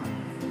decline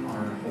on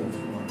our whole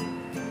floor.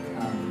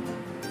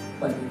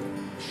 But it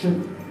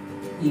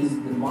is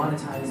the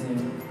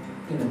monetizing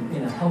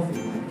in a healthy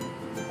way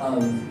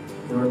of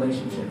the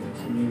relationship,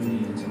 the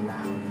community that's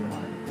around your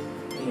art.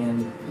 And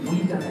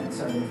we've done that in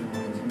several different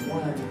ways.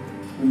 One,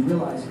 we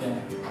realized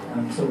that,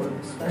 so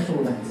special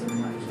events that are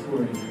not just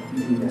touring, we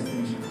do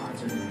destination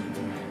concert in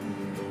Japan.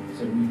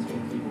 So we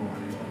take people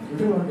on it. Like,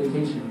 you're going on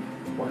vacation,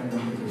 why not go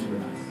on vacation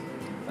with us?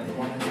 Like,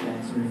 why not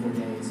spend 3 or 4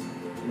 days?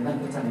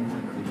 That's sounding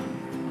kind of creepy.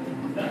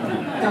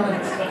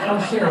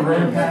 I'll share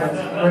random patterns.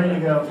 Ready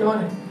to go. Go on,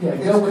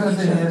 go with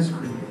each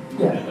other.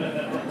 Yeah,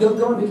 go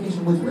on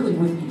vacation with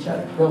each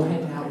other. Go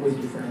hang out with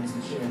your friends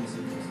and share the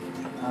secrets.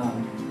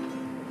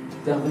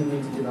 Delving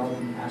into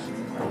developing passions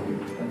and craft.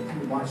 Like,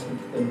 we watched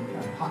the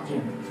Hot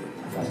Jam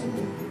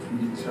Festival, which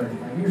we started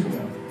 5 years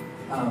ago.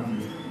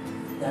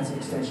 That's an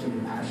extension of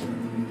the passion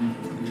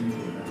that we do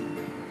about.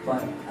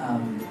 But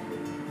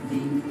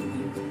the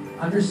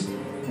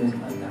understanding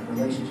of that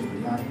relationship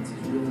with the audience is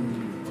really,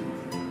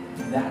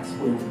 that's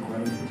where the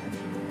growth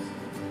potential is.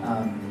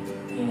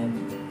 And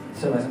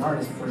so as an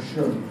artist, for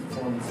sure,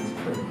 performance is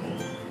critical.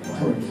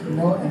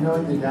 And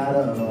knowing the data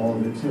of all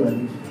of it too, I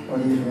think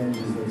one of the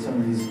advantages that some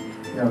of these,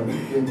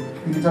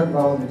 we can talk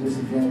about all the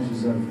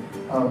disadvantages of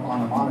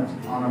on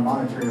a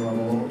monetary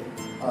level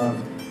of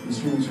the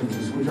streaming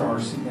services, which are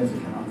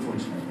significant,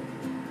 unfortunately.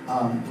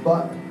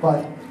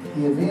 But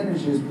the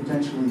advantage is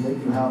potentially that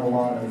you have a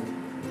lot of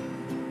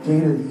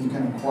data that you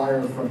can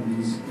acquire from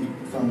these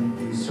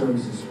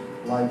services.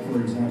 Like, for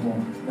example,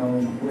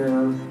 knowing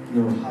where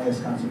your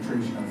highest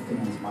concentration of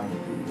fans might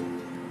be.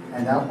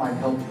 And that might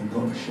help you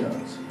book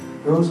shows.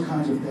 Those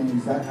kinds of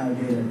things, that kind of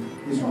data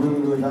is really,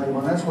 really valuable.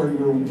 And that's where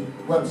your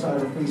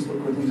website or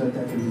Facebook or things like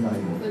that can be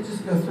valuable. Let's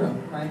just go through,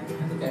 right?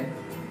 Okay.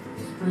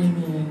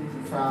 Streaming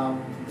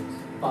from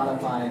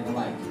Spotify and the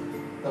like,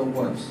 the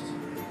worst.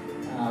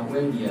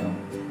 Radio,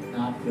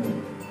 not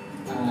good.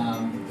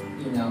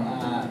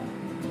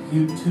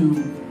 YouTube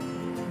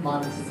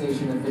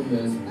monetization of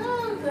videos,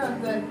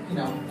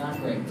 not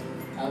great.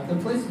 The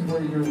places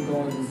where you're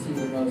going to see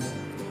the most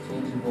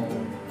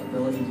intangible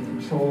ability to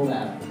control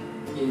that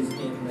is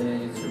in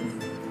the sort of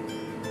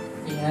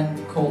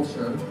fan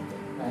culture,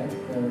 right?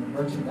 The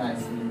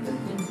merchandising, the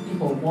things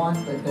people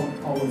want but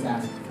don't always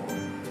ask for.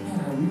 Man,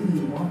 I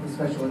really want the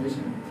special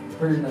edition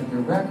version of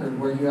your record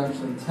where you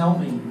actually tell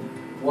me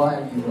why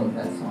you wrote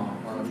that song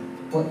or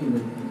what you were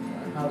thinking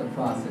or how the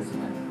process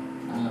went.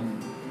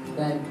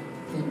 Then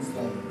things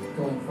like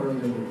going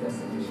further with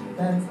destination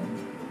events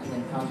and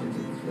then concert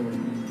tickets really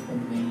being the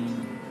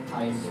main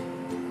highest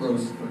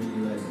gross for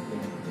you as a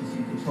band because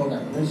you control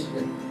that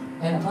relationship.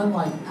 And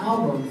unlike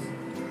albums,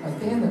 a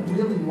fan that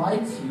really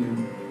likes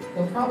you,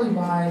 they'll probably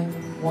buy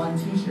one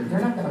t-shirt.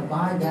 They're not going to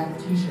buy that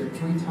t-shirt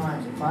 3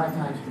 times or 5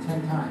 times or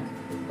 10 times.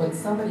 But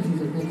somebody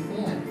who's a big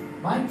fan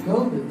might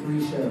go to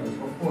 3 shows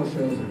or 4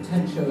 shows or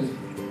 10 shows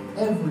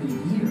every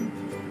year,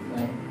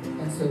 right?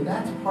 And so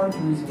that's part of the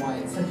reason why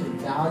it's such a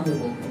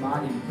valuable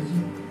commodity because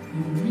you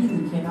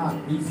really cannot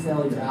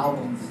resell your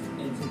albums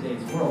in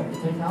today's world. The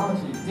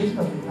technology,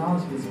 digital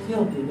technology has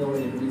killed the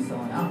ability to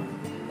resell an album.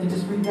 They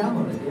just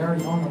re-download it. They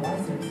already own the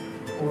license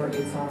or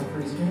it's on a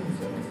free streaming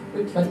service.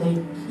 But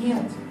they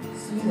can't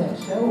see that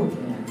show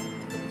again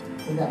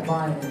without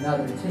buying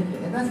another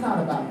ticket. And that's not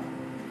about,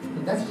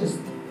 that's just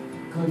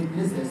good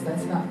business.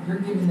 That's not, you're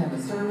giving them a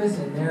service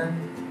and they're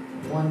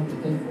wanting to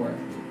pay for it.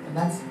 And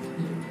that's,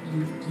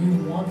 you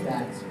want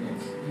that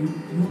experience. You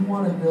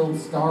want to build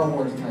Star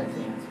Wars type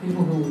fans.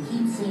 People who will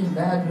keep seeing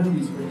bad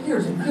movies for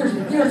years and years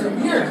and years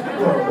and years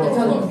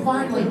until you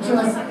finally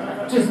just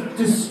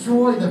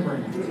destroy the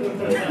brand.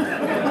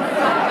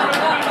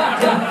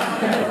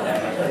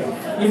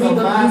 You mean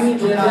the last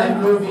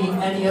movie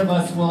any of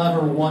us will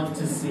ever want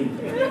to see?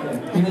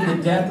 Yeah. You mean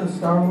the death of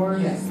Star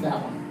Wars? Yes,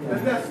 that one. Yeah.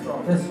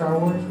 The Star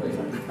Wars? Wait.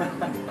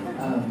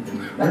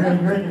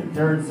 You're in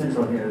Nerd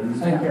Central here.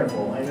 Just be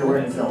careful. And you're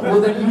wearing a cell.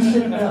 Well, then you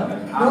should know.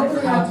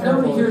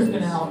 Nobody here's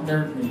going to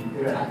out-nerd me.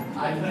 Yeah.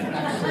 I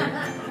actually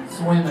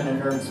swim in a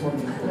nerd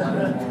swimming pool. I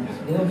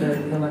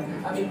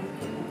mean,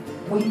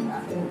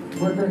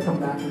 we're going to come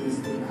back to this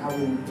thing,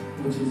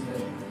 which is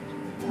that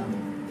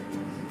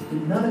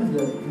none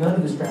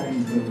of the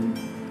strategies really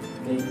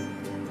make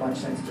much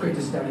sense. It's great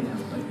to study them,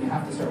 but you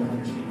have to start with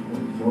understanding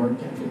what your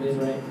objective is,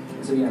 right?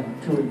 And so yeah,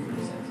 touring, for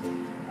instance,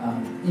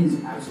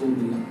 is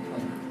absolutely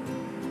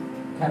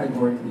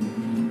categorically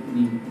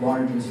the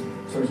largest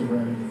source of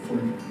revenue for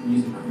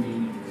music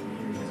creating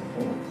community as a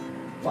whole.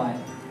 But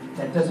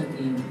that doesn't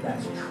mean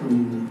that's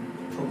true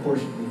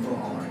proportionately for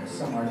all artists.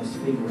 Some artists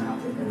figure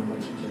out that their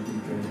relationship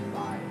is driven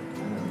by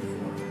another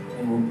form.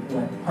 And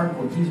what part of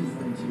what he's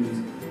referring to is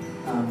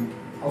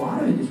a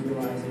lot of it is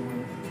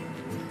realizing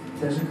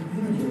there's a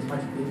community that's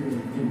much bigger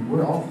than you.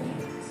 We're all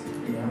fans.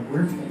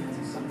 We're fans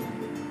of something.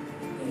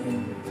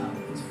 And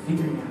it's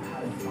figuring out how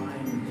to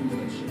find the people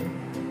that share that.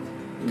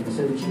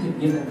 So that you can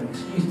give them an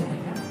excuse to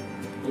hang out.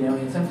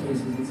 In some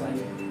cases it's like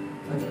a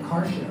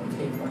car show. You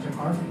take a bunch of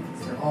car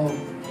fans. They're all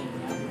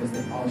hanging out because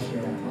they all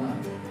share that love.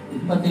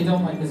 But they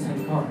don't like the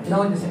same car. They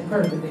don't like the same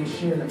car, but they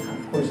share that kind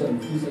of course. So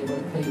if you say,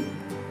 well, hey,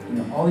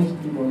 all these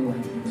people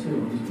like you too.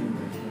 All these people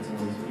like you,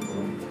 all these people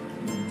like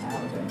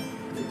Metallica.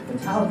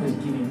 Metallica is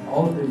giving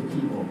all of those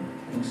people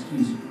an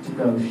excuse to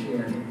go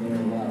share their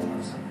love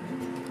of something,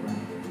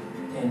 right?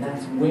 And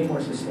that's way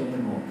more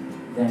sustainable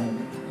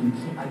than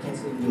I can't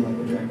say do like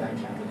a direct back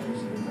chat with every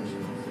single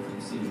person if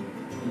you see, an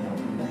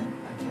event.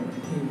 I can't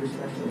like, hey, you're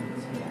special,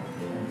 let's hang out.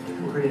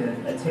 We'll create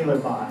a Taylor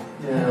bot.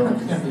 You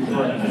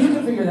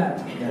can figure that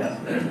out. Yeah.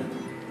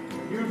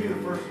 You would be the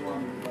first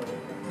one.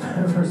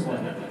 The first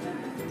one.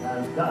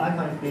 I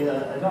might be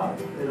a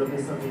dog. It'll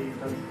be somebody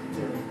from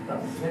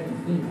dogs.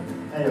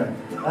 Anyway,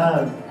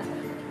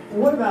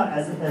 what about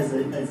as a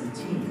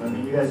team? I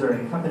mean, you guys are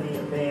a company,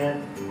 a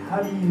band.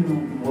 How do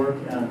you work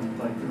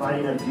like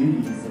dividing up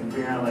duties and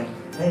figuring out like,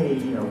 hey,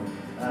 you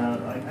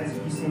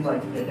seem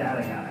like a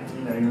data guy.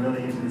 You're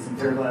really into this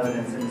empirical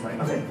evidence, and it's like,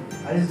 okay,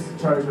 I just in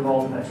charge of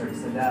all the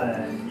metrics and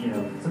data,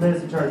 and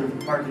somebody's in charge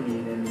of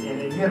marketing, and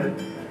you have a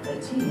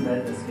team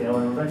at the scale,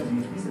 and Rebecca's a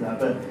huge piece of that.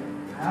 But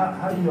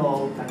how do you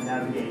all kind of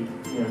navigate,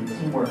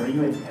 teamwork? Are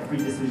you in every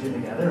decision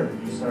together, or do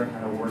you start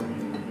kind of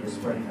working,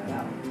 spreading that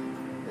out?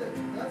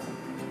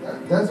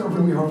 That's a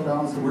really hard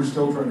balance that we're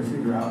still trying to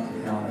figure out, to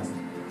be honest.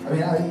 I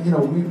mean,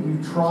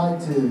 we've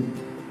tried to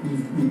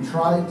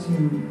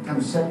kind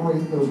of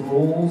separate those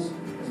roles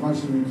as much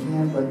as we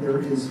can, but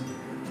there is,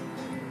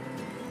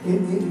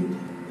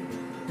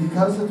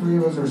 because the three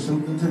of us are so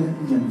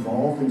intimately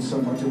involved in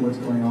so much of what's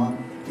going on,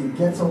 it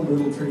gets a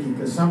little tricky,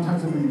 because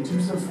sometimes it'll be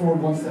 2 steps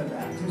forward, 1 step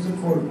back, 2 steps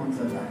forward, 1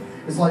 step back.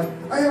 It's like,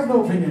 I have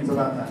no opinions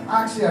about that.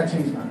 Actually, I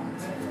changed my mind.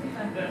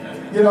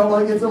 There's a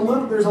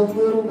little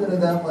bit of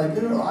that,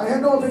 I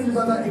had no opinions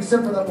about that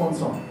except for that one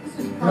song. This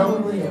is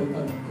probably a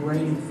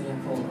great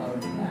example of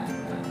that,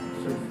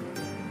 sort of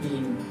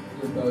being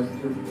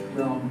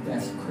your own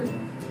best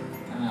critic.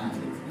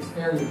 It's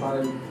very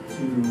hard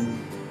to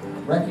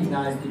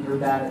recognize that you're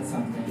bad at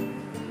something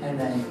and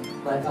then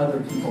let other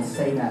people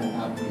say that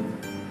about you,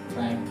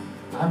 right?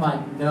 I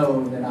might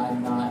know that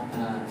I'm not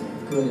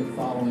good at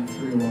following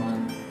through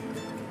on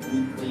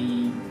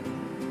weekly,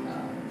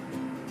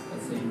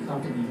 let's say,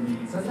 company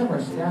meetings. Let's have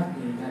our staff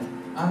meeting.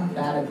 I'm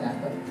bad at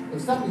that, but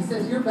if somebody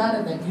says you're bad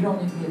at that, you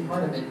don't need to be a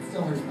part of it. It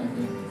still hurts my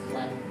feelings,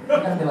 right? You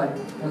gotta be like,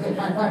 okay,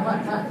 fine.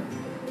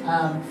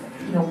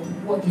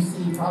 What you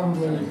see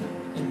probably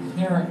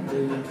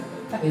inherently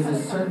is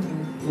a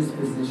certain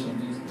disposition.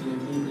 You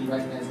immediately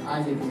recognize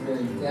Isaac is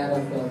very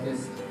data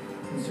focused.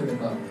 He's sort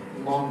of a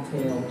long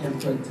tail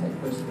input type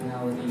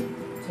personality.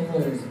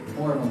 Taylor is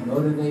more of a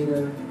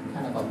motivator,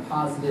 kind of a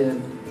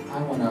positive.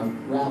 I want to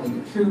rally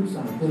the troops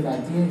on a big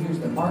idea. Here's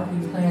the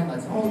marketing plan.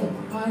 Let's hold it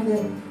behind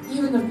it.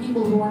 Even the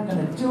people who aren't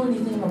going to do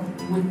anything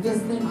with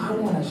this thing, I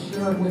want to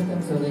share it with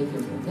them so they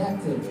can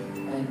connect it.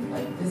 And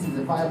like, this is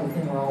a viable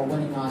thing we're all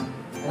winning on.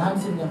 And I'm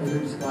sitting over here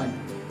just going,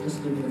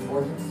 just give me the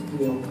forecast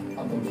steel.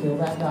 I'll go kill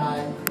that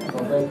guy. I'll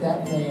go break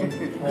that thing.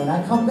 And when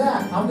I come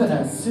back, I'm going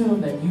to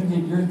assume that you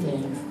did your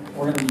things.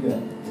 We're going to be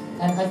good.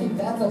 And I think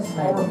that's a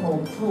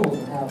powerful tool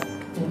to have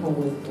people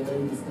with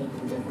very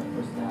distinctly different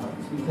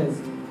personalities,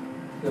 because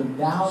the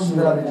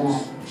value of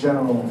that,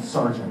 General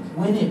Sergeant.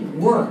 when it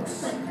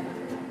works,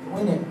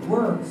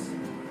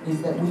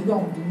 is that we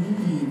don't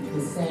need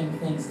the same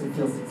things to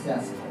feel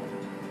successful,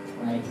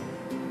 right?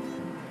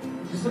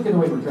 Just look at the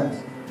way we're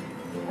dressed.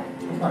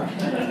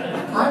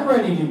 I'm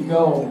ready to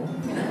go.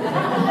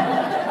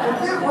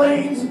 If it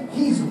rains,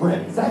 he's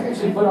ready. Zach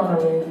actually put on a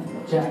rain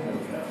jacket,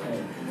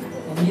 right?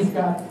 And he's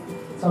got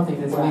something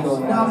that's legal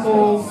in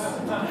knuckles,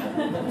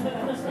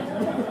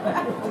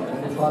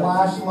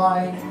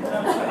 flashlight,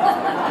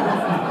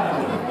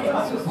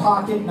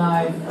 pocket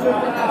knife,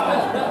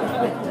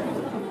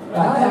 a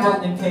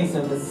hat in case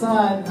of the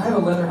sun. I have a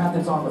leather hat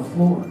that's on the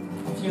floor.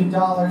 A few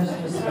dollars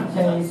just in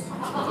case.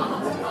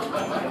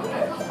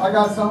 I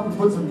got something to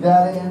put some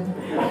data in.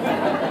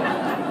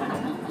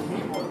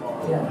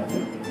 Yeah.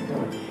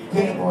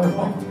 Game Boy.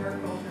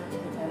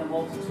 And a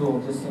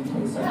multi-tool just in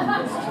case something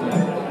gets to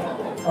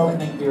it.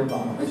 Opening beer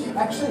bottles.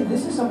 Actually,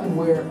 this is something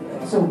where,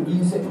 so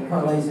music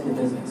parlays into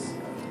business,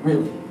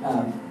 really.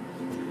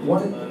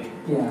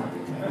 Yeah.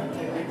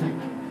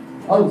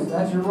 Oh,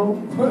 that's your role?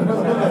 He's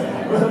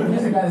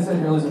the guy that says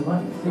you're losing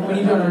money. When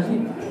you join our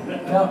team.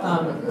 No,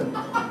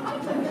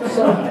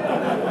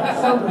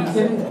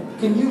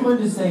 Can you learn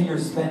to say you're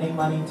spending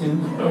money too?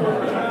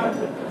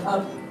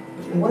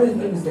 one of the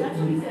things that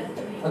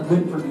a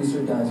good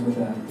producer does with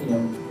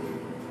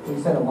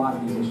we said a lot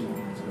of musicians.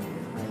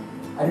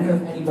 I don't know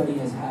if anybody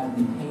has had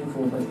the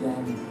painful but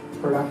then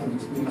productive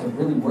experience of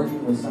really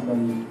working with somebody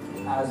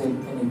in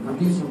a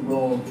producer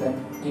role that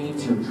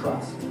gains your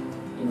trust.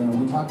 We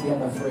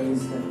have a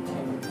phrase that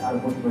came out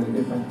of working with a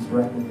good friend,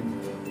 Brett,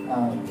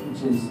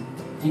 which is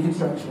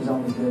deconstruction is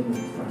only good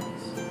with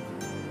friends.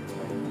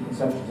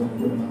 Deconstruction is only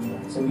good among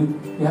friends. So you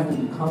have to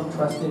become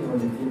trusted or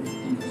to give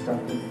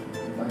deconstructive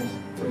advice,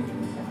 breaking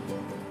it down.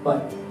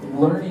 But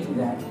learning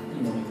that,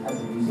 as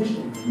a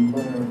musician, you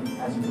learn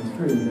as you go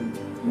through that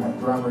you have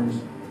drummers,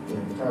 you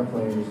have guitar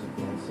players,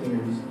 you have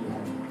singers, you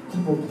have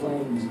people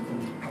playing these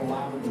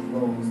collaborative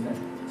roles that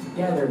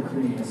together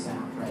create a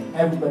sound, right?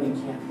 Everybody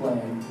can't play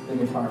the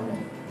guitar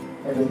riff.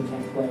 Everybody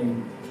can't play.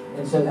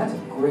 And so that's a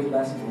great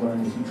lesson to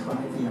learn as you try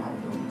to figure out how to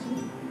build a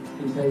team.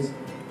 Because,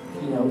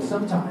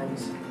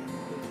 sometimes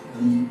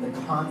the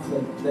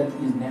conflict that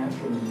is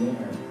naturally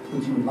there,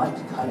 which you would like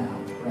to cut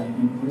out, right?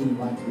 You'd really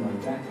like to be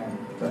like, that guy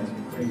drives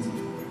me crazy.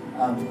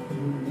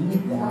 You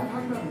need that.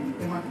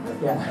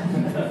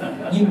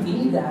 Yeah. You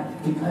need that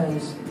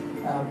because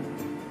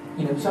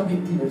some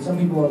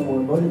people are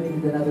more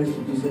motivated than others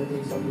to do certain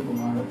things. Some people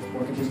are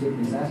more interested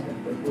in this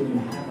aspect. But when you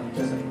have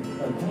just a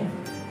band,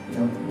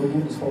 we're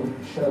doing this whole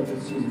series of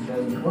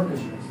shows with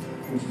orchestras,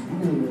 which is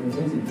really, really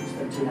amazing. We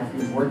spent 2.5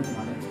 years working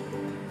on it.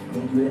 We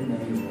do it in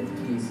May at the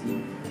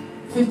PAC.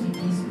 50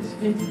 pieces,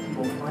 50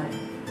 people playing.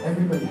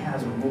 Everybody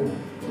has a role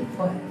to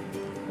play.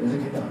 There's a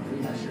guitar,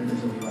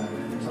 there's a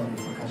violin, there's a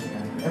percussion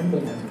guy.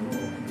 Everybody has a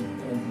role.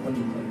 And when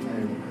you play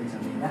together, you create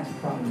something.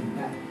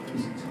 That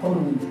is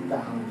totally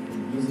valid in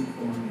music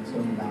form, and it's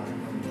totally valid in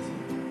music.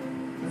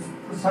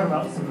 Let's talk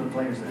about some of the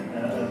players then,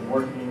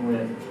 working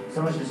with,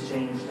 so much has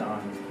changed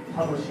on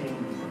publishing,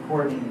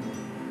 recording,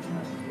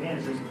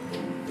 managers.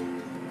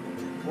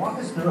 Walk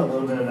us through a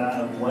little bit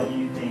about what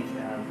you think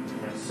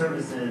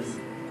services.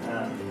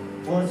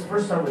 Well, let's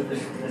first start with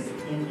this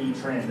indie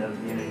trend of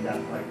you got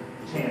like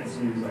Chance,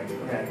 who's like,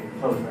 okay, I can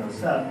compose my own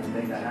stuff and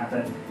make that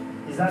happen.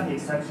 Is that the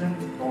exception,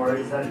 or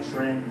is that a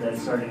trend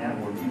that's starting out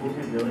where people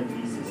can really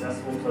be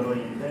successful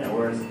totally independent,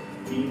 or is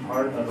being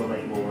part of a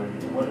label,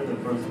 and what are the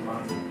pros and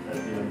cons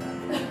of doing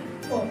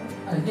that? Well,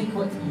 I think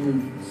what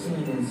you've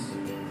seen is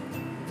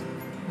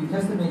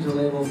because the major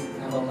labels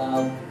have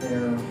allowed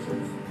their sort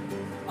of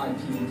IP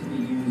to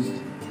be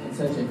used in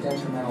such a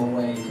detrimental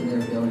way to their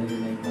ability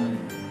to make money,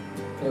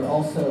 they're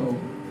also,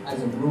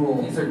 as a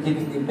rule, These are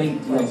giving the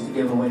big deals to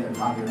give away their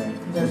copyright.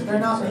 they're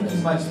not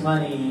making much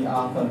money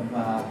off of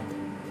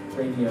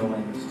radio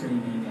and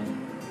streaming, and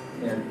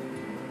they're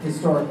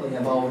historically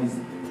have always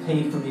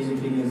paid for music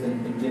videos that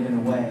have been given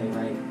away,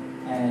 right?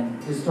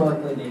 And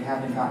historically, they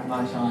haven't got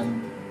much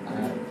on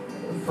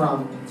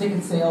from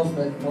ticket sales,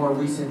 but more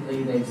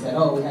recently they've said,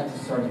 oh, we have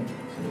to sort of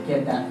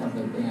get that from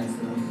the bands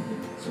so we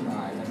can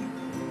survive.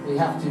 And we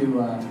have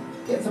to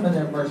get some of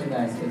their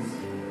merchandise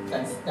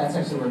because that's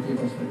actually where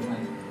people are spending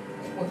money.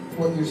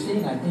 What you're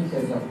seeing, I think,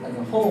 as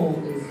a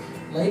whole, is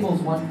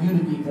labels want you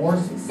to be more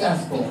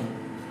successful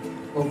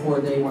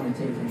before they want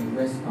to take any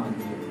risk on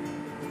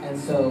you. And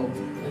so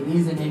it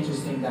is an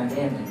interesting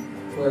dynamic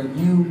where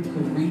you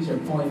could reach a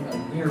point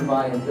of near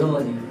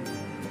viability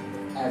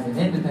as an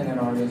independent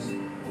artist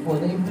before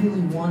they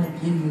really want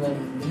to give you any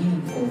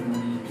meaningful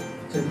money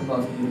to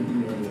promote you to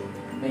be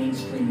a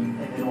mainstream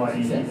And then why do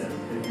you need success.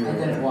 them? And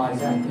then why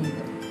do you need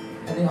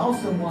them? And they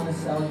also want to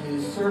sell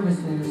you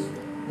services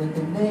that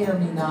they may or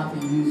may not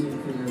be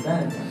using for your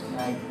benefit,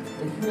 right?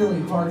 It's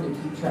really hard to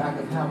keep track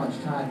of how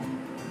much time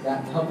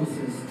that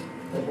publicist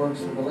that works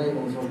for the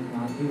label is working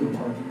on you,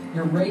 or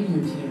your radio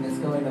team that's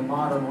going to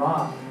modern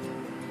rock.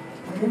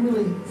 Are they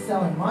really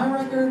selling my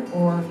record,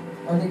 or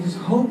are they just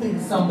hoping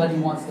somebody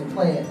wants to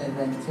play it and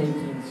then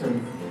taking sort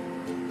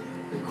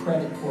of the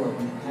credit for it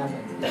when it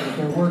happens? Because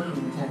they're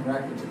working 10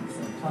 records at the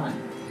same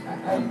time.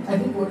 I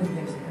think one of the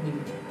things, I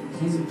mean,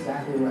 he's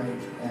exactly right,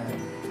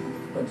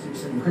 but to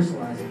sort of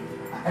crystallize it,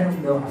 I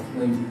don't know how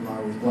familiar you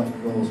are with what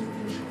roles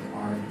traditionally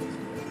are in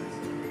music business.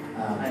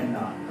 I am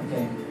not.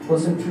 Okay, well,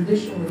 so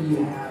traditionally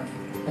you have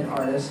an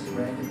artist,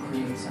 right, that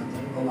creates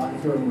something.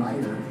 If you're a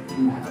writer,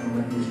 you have a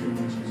revenue stream,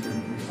 which is your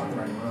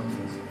songwriting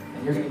royalties,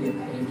 and you're going to get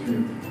paid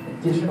through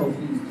additional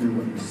fees through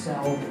what you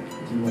sell,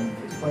 through what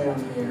gets played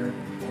on the air,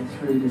 and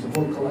through, there's a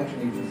whole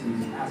collection agencies,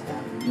 ASCAP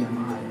and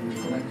BMI,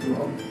 which collect through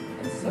all,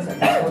 and it's like they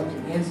collect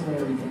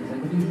ancillary things.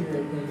 Like when you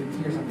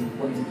hear something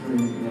played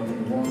through, in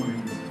the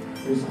Walgreens,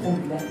 there's whole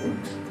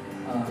networks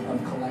of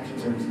collection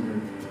services that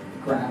are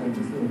grabbing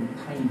these little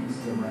tiny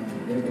pieces of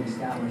revenue. They've been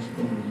established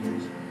over the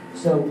years.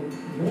 So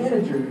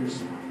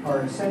managers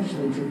are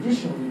essentially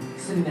traditionally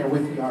sitting there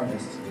with the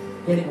artist,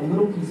 getting a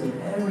little piece of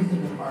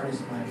everything an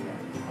artist might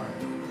get part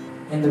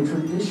of. And the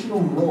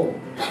traditional role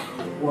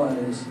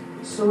was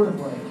sort of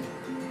like,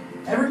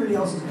 everybody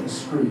else is going to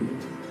screw you.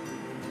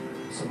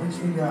 So let's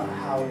figure out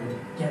how to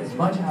get as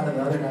much out of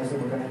the other guys that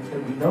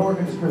we know we're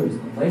going to screw. So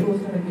the label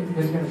is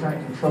going to try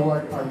and control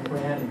our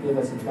brand and give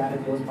us as bad a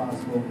deal as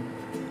possible.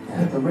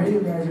 And the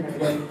radio guys are going to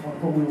get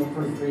what we want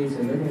for free, so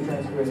they're going to try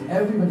and screw us.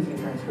 Everybody's going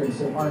to try and screw us.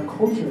 So our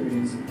culture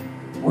is,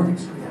 we're going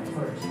to screw them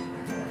first.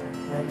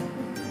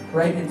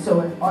 Right? And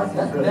so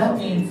that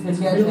means it's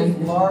getting as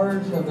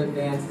large of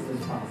advances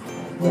as possible.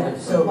 Whether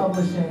it's for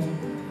publishing,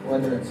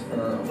 whether it's for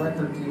a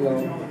record deal.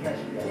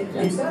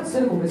 It sounds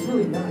cynical, but it's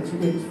really not.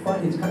 It's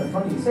fun. It's kind of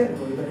funny to say it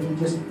that way, but I mean,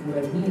 just what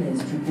I mean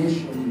is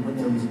traditionally when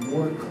there was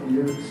more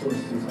clear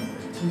sources, like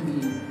there's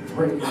TV, there's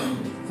radio,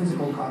 there's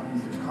physical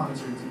copies, there's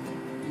concerts,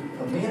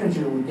 a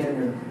manager would get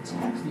in there to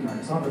protect the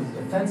artist, almost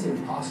a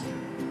defensive posture,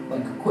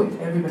 like quick,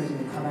 everybody's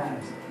going to come at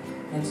us.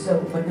 And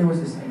so, but there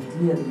was this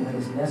idea that you had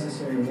this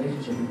necessary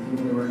relationship with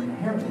people that were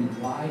inherently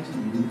lie to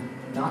you,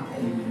 not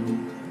pay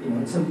you,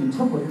 and so you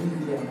took whatever you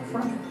could get on the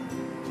front end.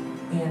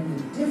 And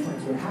the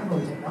difference, what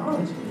happened with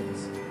technology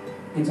is,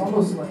 it's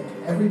almost like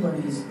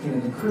everybody's,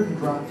 the curtain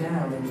dropped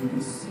down and you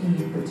could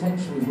see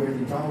potentially where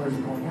the dollars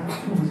are going out,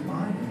 who was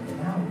buying it, and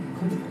now you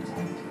couldn't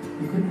protect,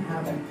 you couldn't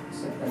have that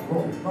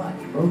role. But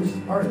most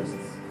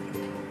artists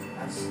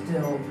have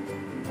still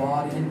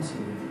bought into,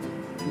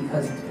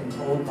 because it's been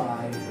told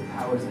by the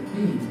powers that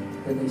be,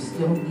 that they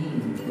still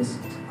need this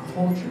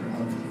culture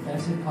of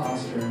defensive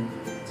posture,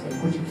 take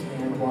what you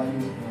can while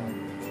you can,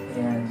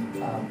 and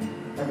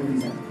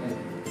everybody's out to get it.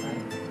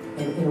 Right?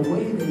 And in a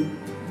way,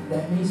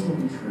 that may still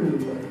be true,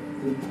 but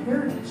the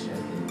paradigm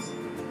shift is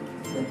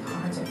that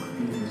content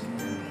creators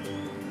now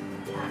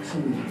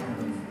actually have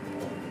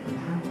the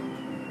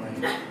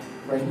power,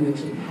 right? You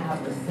actually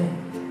have the thing,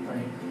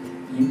 right?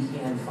 You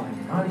can find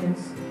an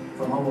audience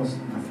for almost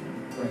nothing,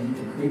 right? You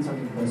can create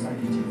something, post on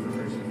YouTube for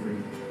virtually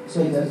free.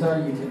 So Chances are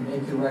you can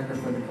make your record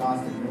for the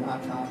cost of your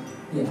laptop.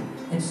 yeah,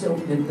 and so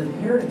the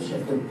paradigm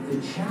shift,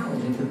 the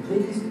challenge, and the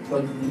biggest,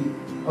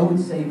 I would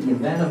say the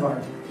event of our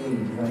age,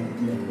 if I can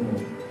be that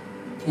little,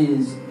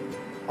 is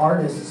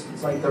artists.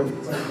 It's like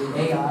the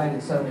AI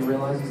that suddenly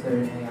realizes they're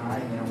an AI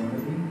and they don't want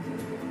to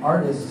be.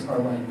 Artists are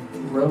like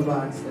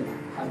robots that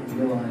haven't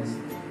realized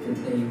that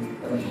they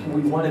are like,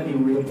 we want to be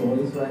real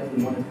boys, right?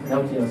 We want to.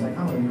 Pinocchio's like,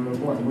 I want to be a real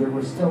boy.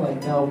 We're still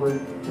like, no,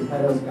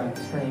 Geppetto's got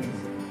strings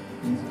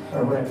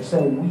or whatever.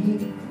 So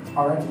we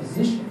are in a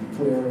position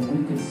where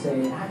we could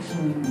say,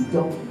 actually, we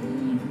don't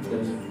need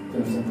those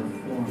other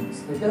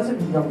forms. It doesn't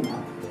mean you don't have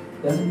it.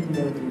 It doesn't mean you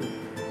don't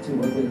need to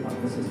work with a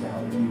publicist to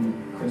help you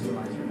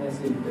crystallize your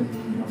message. It doesn't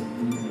mean you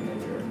don't need an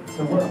editor.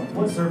 So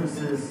what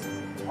services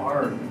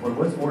are, or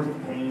what's worth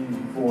paying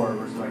for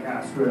versus like,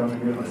 screw it, I'm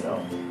gonna do it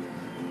myself?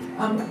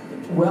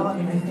 Well, I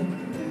mean, I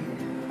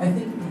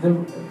think the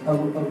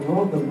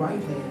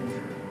right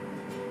manager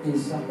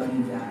is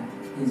somebody that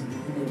is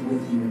in it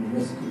with you and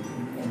risks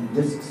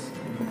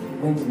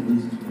and wins and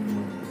loses when you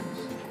win and lose.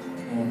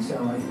 And so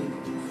I think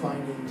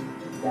finding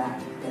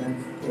that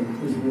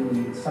is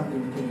really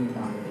something to think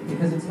about it,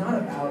 because it's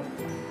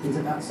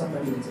about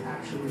somebody that's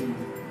actually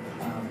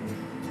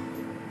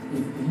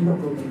if you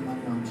don't go make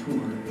money on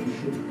tour, you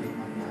shouldn't make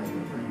money either,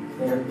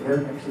 right?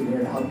 They're actually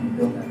there to help you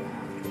build that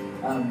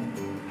path.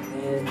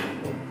 And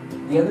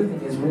the other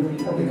thing is really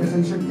Because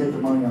they shouldn't get the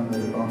money on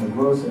the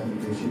gross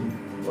end, they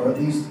should, or at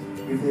least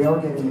if they are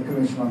getting a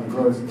commission on the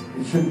gross,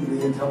 it shouldn't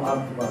be until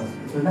after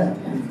the net.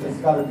 It's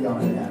got to be on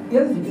the net. The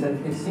other thing is that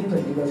it seems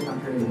like it goes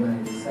contrary to what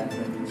I just said, but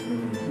it's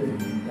really true.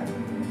 You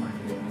definitely find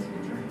a good music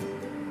attorney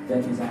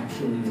that is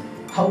actually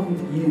helping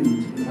you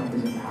to become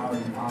as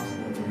empowered as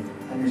possible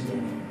with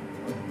understanding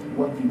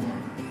what you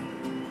have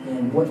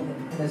and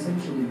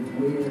essentially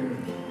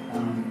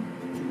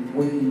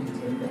where you can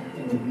take that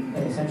and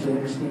essentially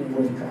understanding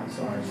where the traps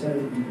are, so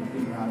that you can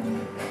figure out and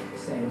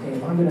say, okay,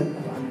 if I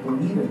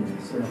believe in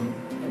this, right,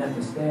 and have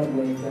to stay up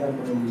late, get up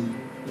early,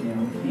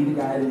 be the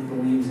guy that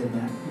believes in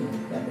that,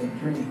 that big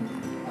dream,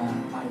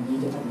 I need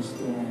to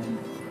understand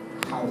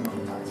how to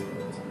monetize it.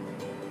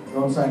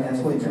 Don't sign That's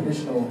what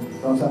traditional.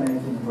 Don't sign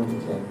anything before you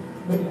take.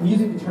 But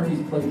music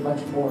attorneys play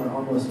much more,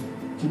 almost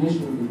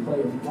traditionally, they play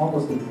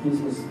almost a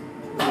business.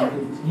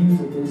 They use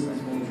a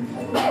business manager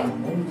type of role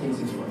in many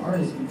cases for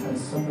artists, because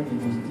so many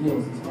of those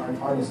deals, these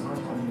artists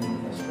aren't coming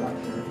in with a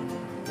structure.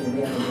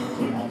 They have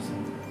to have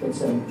some. But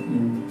so the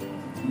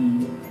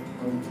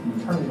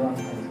attorneys are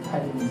often kind of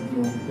cutting these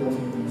deals,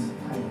 building these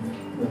kind of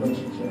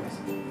relationships,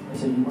 and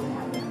so you want to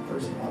have that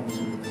person help you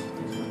with this.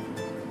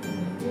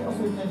 They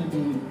also tend to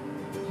be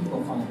people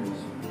finders.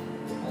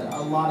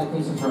 A lot of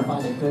cases where I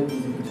find a good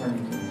music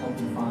attorney can help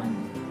you find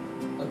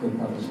a good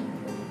publishing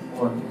company,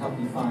 or can help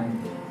you find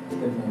a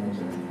good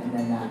manager, and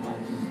then that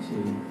might lead to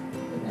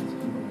the next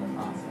people in the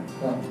process.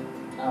 But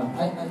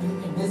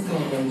in this day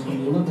and age, when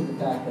you look at the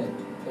fact that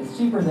it's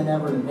cheaper than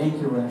ever to make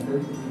your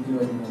record if you do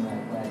it in the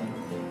right way,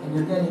 and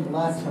you're getting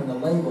less from the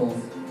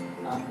labels,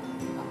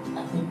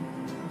 I think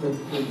the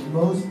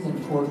most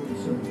important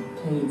sort of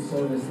paid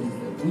services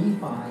that we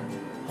find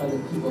are the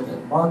people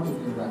that market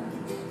your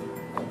records,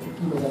 like the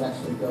people that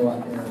actually go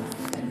out there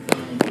and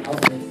find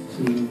outlets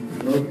to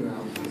promote your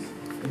albums.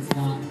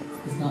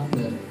 It's not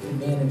the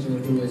manager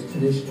who has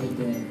traditionally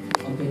been,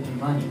 I'll get you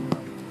money,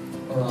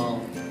 or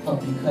I'll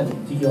help you cut a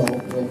deal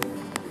with.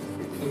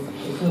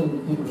 It's really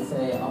the people that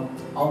say,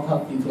 I'll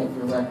help you get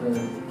your record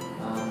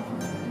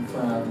in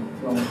front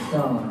of Rolling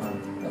Stone,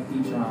 or a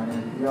feature on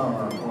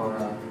NPR, or a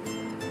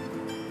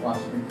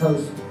Washington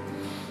Post,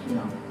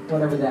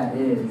 whatever that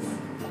is.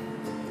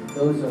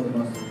 Those are the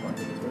most important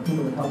people. The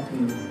people that help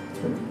you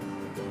sort of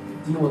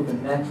deal with the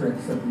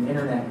metrics of the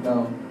internet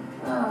go,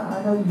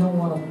 I know you don't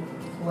want to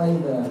play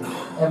the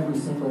every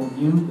single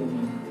view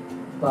thing,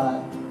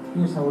 but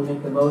here's how we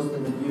make the most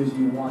of the views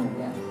you want to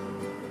get.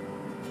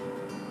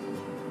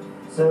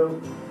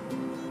 So,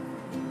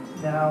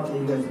 now that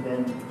you guys have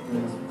been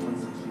doing this for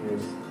 26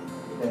 years,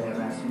 okay,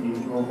 I'm asking you to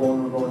be a little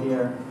vulnerable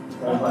here.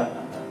 But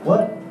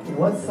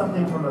what's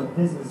something from a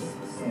business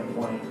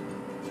standpoint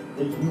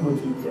that you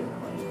would do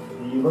differently?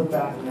 That you look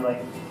back and you're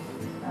like,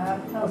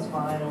 that was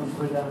fine, I wish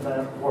we had done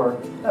better, or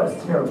that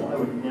was terrible, I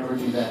would never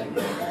do that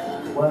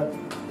again. What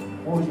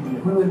would you do?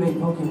 We would make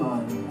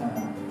Pokemon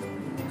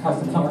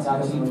custom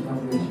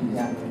combinations.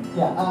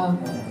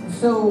 Yeah.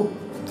 So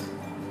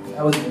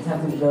that was an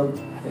attempted joke.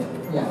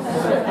 Yeah.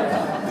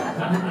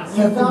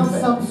 You found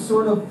some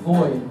sort of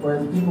void where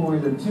the people were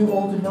either too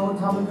old to know what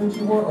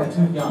Tamagotchi were or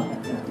too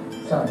young.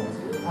 Sorry.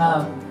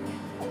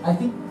 I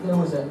think there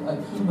was a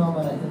key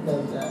moment, I think,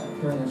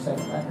 of during their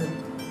second record,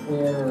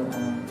 where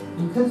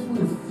because we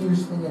were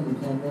fiercely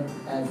independent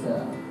as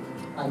an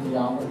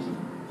ideology,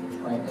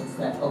 right? It's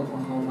that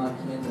Oklahoma,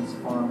 Kansas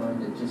farmer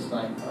that just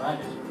like, I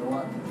just go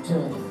out and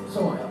till the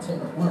soil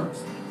till it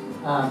works.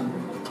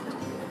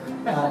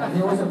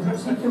 There was a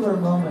particular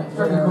moment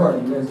where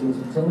you guys do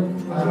some tilling?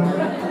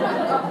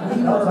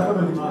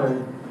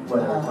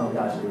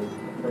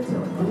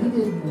 We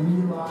didn't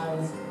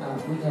realize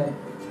we had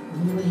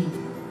really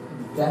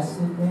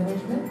vested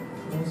management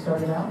when we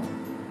started out,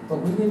 but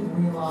we didn't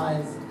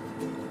realize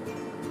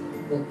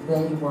that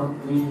they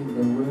weren't reading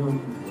the room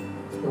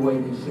the way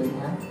they should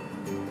have.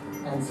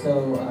 And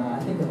so I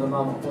think of a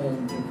moment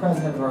when the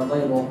president of our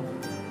label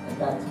at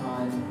that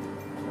time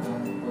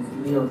was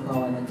Leo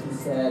Cohen, and he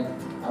said,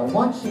 I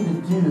want you to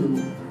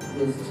do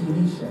this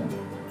TV show.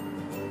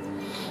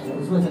 And it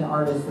was with an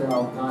artist that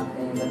I'll not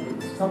name, but it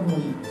was something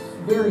we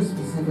very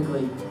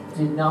specifically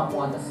did not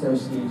want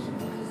association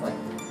with. It's like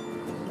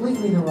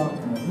completely the wrong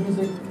kind of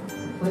music,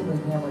 completely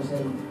hammers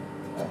in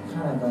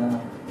kind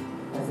of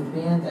as a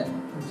band that,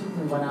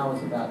 particularly when I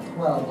was about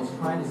 12, was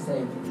trying to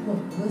say, look,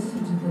 listen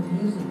to the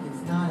music.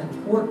 It's not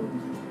important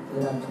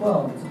that I'm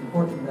 12. It's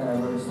important that I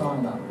wrote a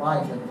song about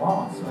life and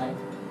loss, right?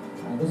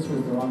 This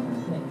was the wrong kind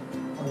of thing.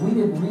 And we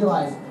didn't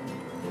realize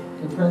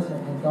the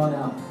president had gone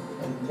out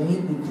and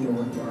made the deal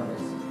with the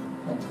artist,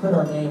 had put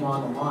our name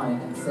on the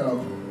line and said,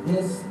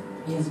 this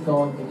is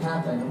going to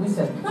happen. And we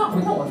said, no,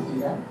 we don't want to do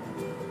that.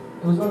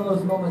 It was one of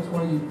those moments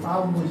where you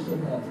probably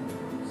should have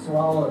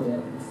swallowed it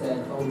and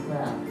said, oh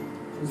crap,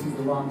 this is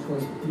the wrong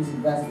choice. He's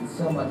invested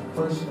so much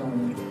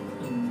personally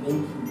in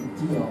making the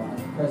deal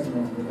as the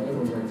president of the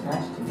label you're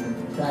attached to, and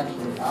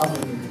contractually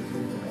obligated to do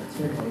the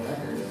material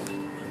record.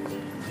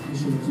 you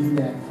should do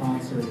that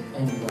concert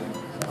anyway.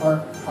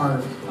 Our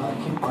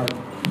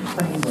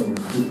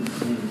translators do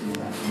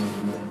that.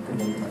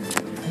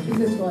 I think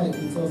that's why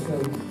it's also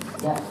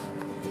that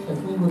if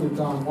we would have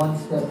gone one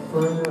step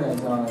further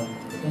as our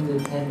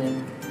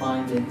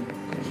independent-minded,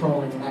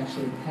 controlling,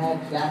 actually had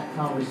that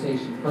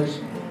conversation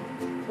personally,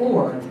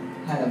 or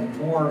had a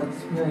more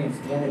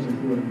experienced manager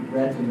who would have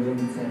read the room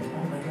and said,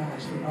 oh my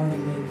gosh, they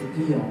already made the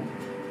deal.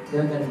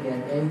 They're going to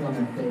get egg on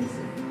their face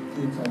if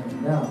we tell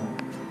them no.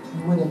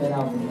 You would have been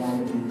able to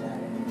navigate that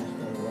in a much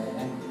better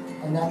way.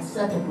 And that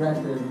second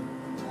record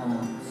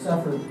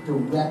suffered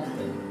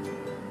directly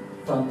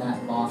from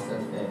that loss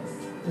of face.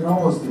 It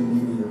almost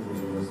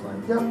immediately was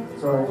like, yep,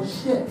 sorry. Oh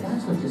shit,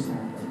 that's what just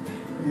happened.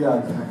 Yeah,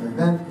 exactly.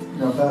 Then,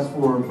 fast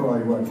forward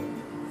probably,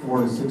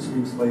 4 to 6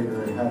 weeks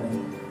later and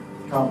having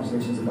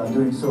conversations about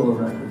doing solo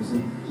records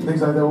and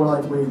things like that. We're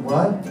like, wait,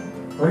 what?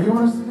 What do you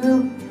want us to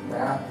do?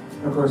 Rap.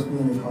 And of course,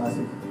 being a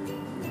classic,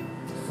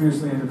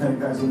 fiercely independent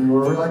guys that we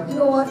were, we're like, you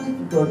know what? You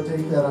can go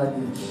take that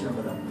idea and shove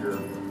it up your...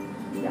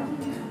 Yeah.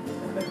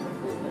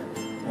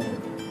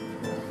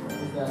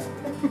 Is that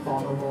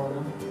vulnerable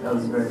enough? That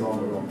was very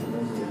vulnerable.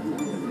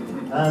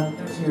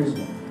 Tears.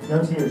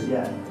 No tears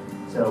yet.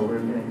 So we're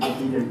going to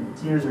either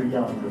tears or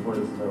yelling before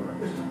this is over.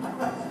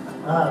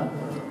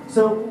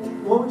 So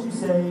what would you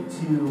say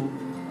to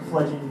a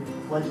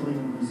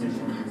fledgling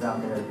musician who's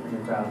out there in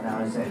the crowd now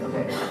and saying,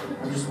 okay,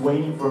 I'm just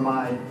waiting for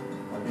my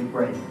big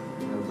break,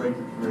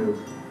 breaking through.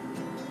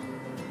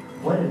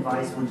 What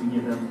advice would you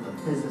give them from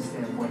a business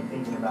standpoint,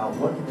 thinking about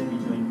what can they be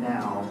doing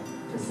now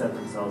to set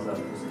themselves up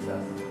for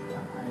success?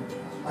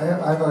 I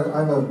have a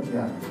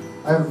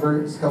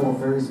couple of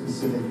very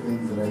specific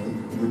things that I think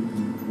would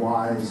be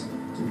wise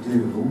to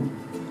do,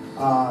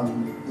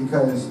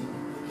 because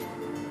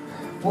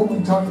what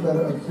we talked about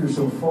up here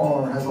so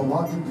far has a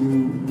lot to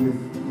do with,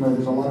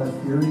 there's a lot of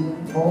theory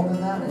involved in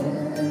that,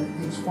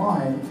 and it's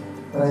fine,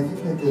 but I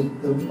think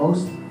that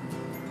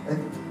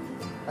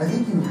I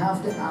think you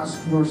have to ask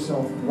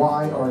yourself,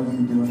 why are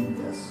you doing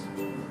this?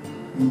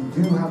 You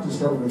do have to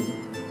start with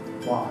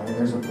why, and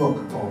there's a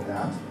book called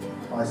that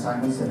by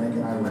Simon Sinek,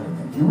 and I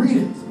recommend you read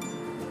it.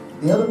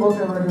 The other book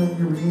I recommend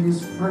you read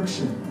is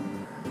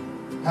Friction,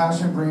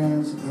 Passion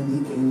Brands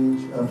in the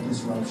Age of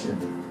Disruption.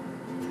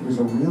 It was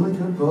a really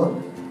good book.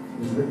 It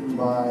was written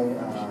by,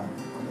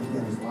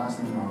 again, his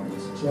last name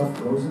is Jeff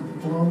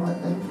Rosenblum, I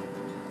think.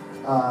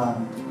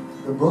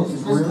 The book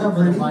is really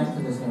pretty.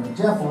 For this name.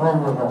 Jeff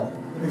Rosenblum.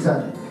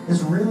 Exactly.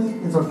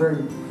 It's a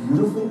very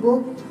beautiful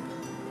book,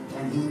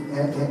 and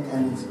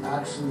it's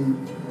actually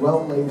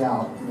well laid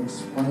out in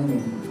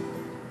explaining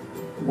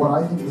what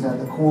I think is at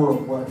the core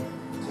of what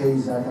Tay,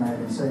 Zach, and I have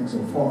been saying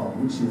so far,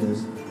 which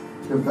is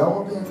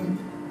developing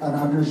an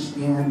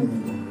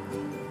understanding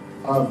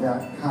of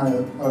that kind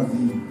of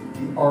the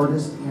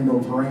artist and or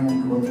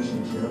brand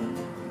relationship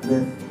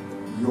with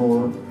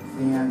your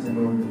fans and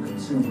or your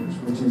consumers,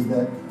 which is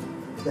that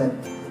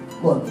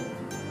look,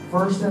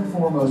 first and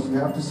foremost, you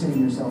have to say to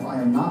yourself, I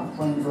am not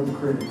playing for the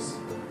critics.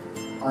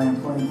 I am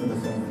playing for the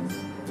fans.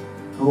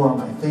 Who are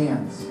my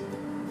fans?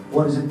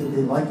 What is it that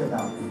they like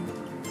about me?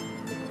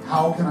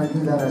 How can I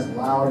do that as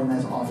loud and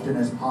as often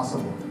as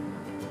possible?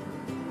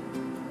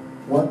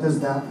 What does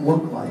that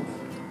look like?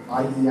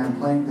 I.e., I'm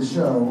playing the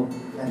show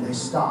and they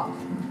stop.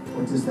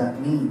 What does that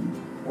mean?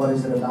 What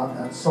is it about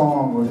that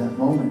song or that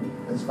moment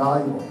that's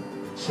valuable?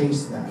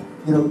 Chase that.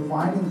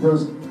 Finding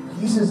those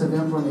pieces of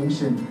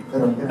information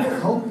that are going to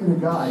help you to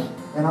guide.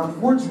 And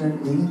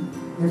unfortunately,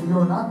 if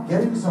you're not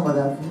getting some of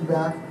that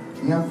feedback,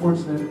 the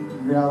unfortunate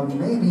reality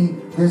may be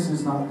this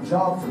is not the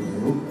job for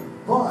you.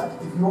 But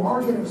if you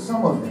are getting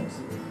some of it,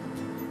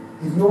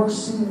 if you're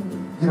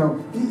seeing,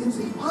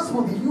 it's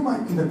possible that you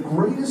might be the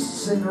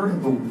greatest singer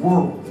in the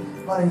world,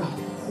 but a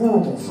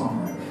horrible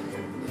songwriter.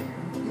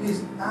 It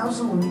is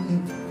absolutely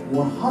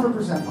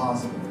 100%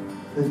 possible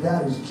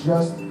that is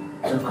just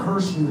the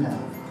curse you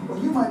have. Or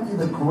you might be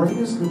the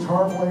greatest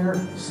guitar player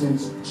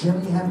since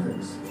Jimi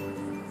Hendrix,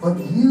 but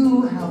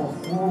you have a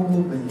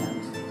horrible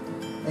band,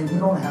 and you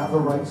don't have the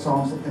right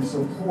songs that can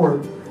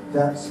support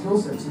that skill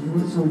set. So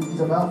it's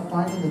about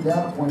finding the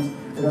data points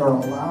that are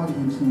allowing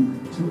you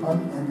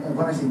and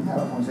when I say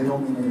data points, I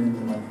don't mean it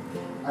in like,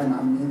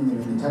 I'm meaning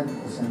it in the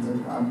technical sense.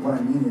 What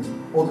I mean is,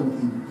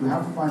 ultimately, you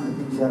have to find the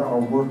things that are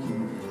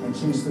working and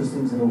chase those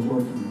things that are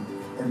working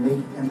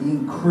and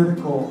being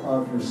critical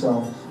of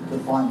yourself to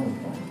find those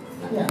points.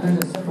 Yeah,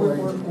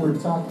 we're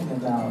talking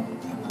about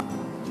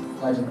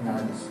fledgling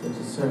artists, which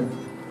is sort of,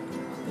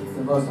 it's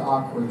the most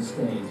awkward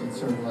stage. It's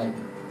sort of like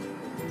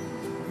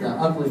the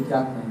ugly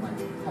duckling. Like,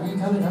 how do you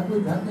tell an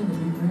ugly duckling to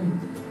be green?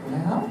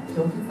 Well,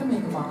 don't get the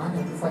makeup on.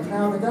 And it's like,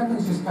 no, the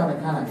duckling's just kind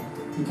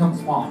of become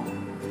swan.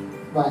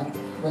 But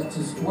to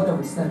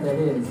whatever extent that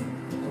is,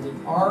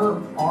 our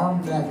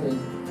method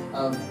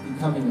of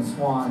becoming a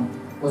swan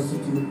was to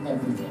do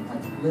everything,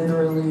 like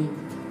literally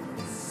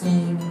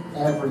sing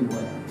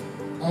everywhere.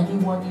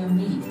 Anyone you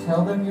meet,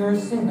 tell them you're a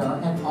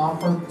singer and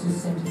offer to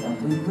sing to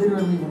them. We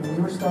literally, when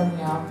we were starting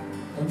out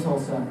in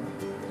Tulsa,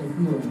 if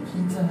we were in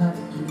Pizza Hut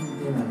eating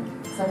dinner,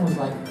 someone was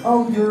like,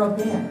 oh, you're a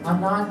band. I'm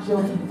not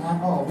joking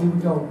at all. We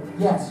would go,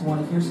 yes, you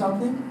want to hear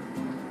something?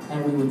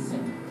 And we would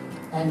sing.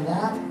 And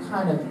that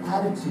kind of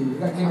attitude... You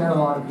got kicked out of a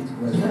lot of pizza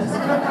places.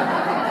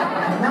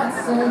 I'm not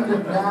saying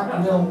that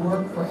that will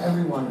work for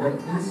everyone, but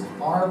at least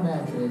our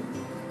method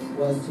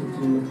was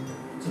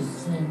to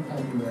sing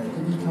everywhere, to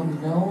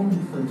become known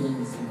for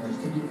being singers,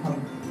 to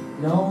become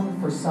known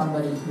for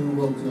somebody who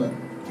will do it.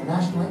 A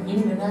national anthem? You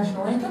need a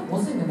national anthem?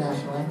 We'll sing the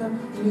national anthem.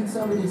 You need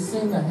somebody to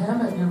sing a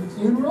hymn at your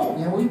funeral?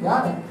 Yeah, we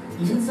got it.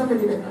 You need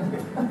somebody to...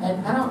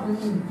 And I don't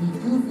mean be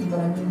goofy, but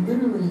I mean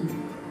literally,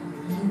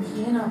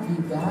 you cannot be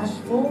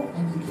bashful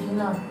and you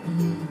cannot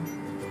be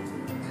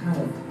kind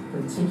of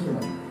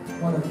particular.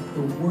 One of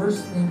the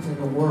worst things in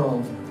the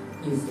world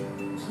is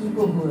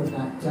people who have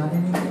not done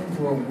anything,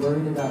 who are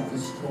worried about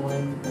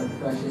destroying their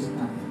precious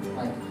nothing.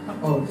 Like,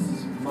 oh, this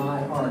is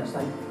my art. It's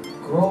like,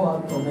 grow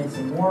up, go make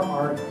some more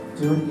art,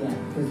 do it again.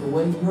 Because the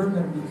way you're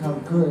going to become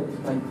good is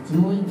by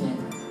doing it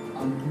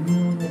a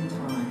million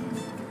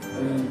times.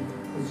 I mean,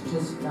 it's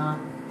just not,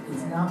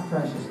 it's not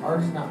precious.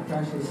 Art is not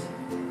precious.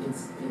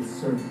 It's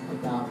sort of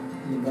about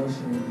the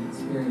emotion and the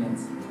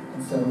experience.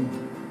 And so,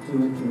 do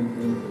it.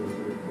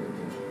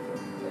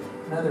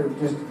 Another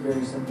just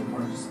very simple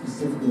part, just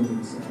specifically what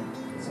you said.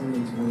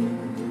 Somebody that's waiting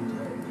and doing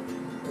right.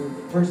 The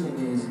first thing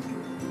is,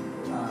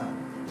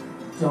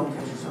 don't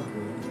catch yourself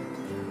waiting.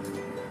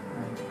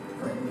 Right?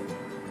 For anything.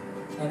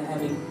 And I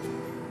mean,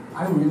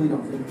 I really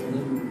don't think,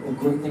 a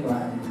great thing about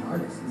having an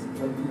artist is,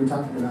 like you were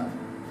talking about,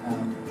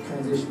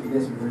 transition to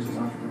this versus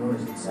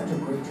entrepreneurs. It's such a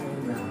great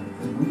training ground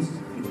because we used to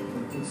be,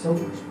 it's so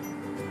personal.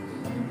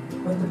 Right?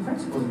 But the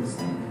principles are the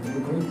same. I mean,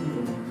 the great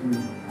people that you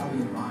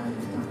probably admire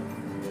have done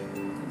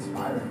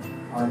inspiring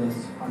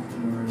artists,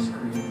 entrepreneurs,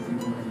 creative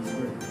people, any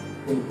sort.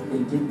 They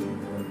did do it,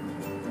 right?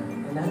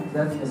 And that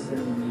doesn't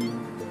necessarily mean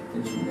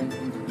that you need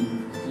to be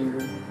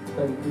here,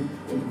 but it could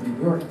be New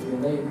York, it could be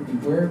LA, it could be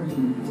wherever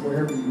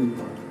you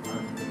are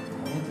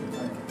planted.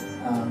 But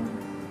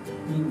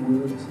being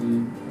willing to,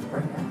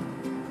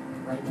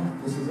 right now,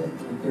 this is it.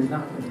 Like, there's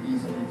not going to be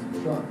something to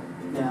show up.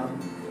 Now,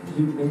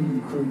 you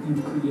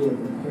create a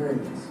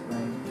preparedness,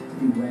 right, to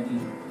be ready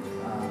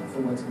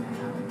for what's going to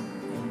happen,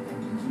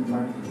 and you keep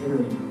learning and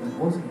iterating. But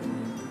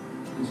ultimately,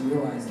 is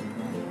realizing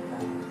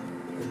that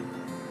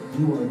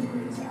you are the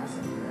greatest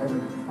asset you're ever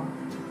going to find.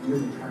 Your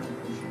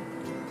determination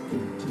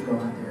to go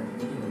out there and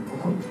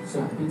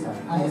so pizza.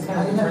 I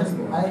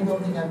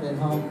don't think I've been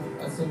home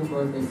a single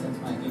birthday since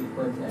my 8th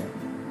birthday.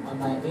 On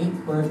my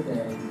 8th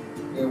birthday,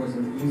 there was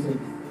a music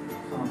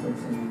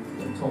conference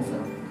in Tulsa. A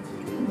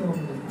little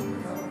music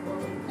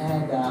conference.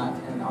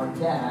 And our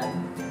dad,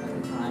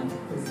 at the time,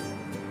 was...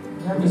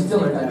 He's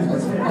still a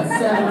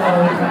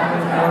 7-year-old.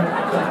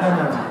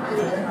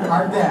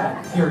 Our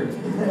dad, period.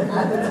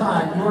 At the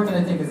time, you weren't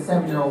going to take a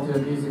 7-year-old to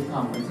a music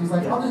conference. He's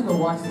like, I'll just go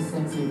watch this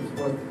thing, see if it's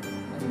worth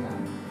letting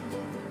out.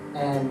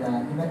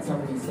 And he met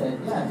somebody, he said,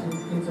 yeah, if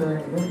your kids are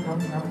any good,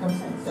 come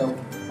sing. So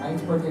my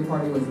 8th birthday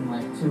party was in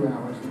like 2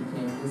 hours.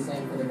 We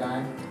sang for the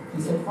guy.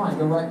 He said, fine,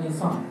 go write me a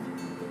song.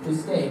 We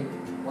stayed,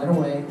 went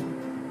away.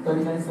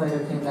 30 minutes later,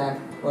 came back,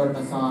 wrote him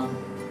a song.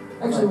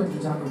 Actually, went to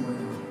Taco Bell.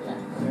 Yeah.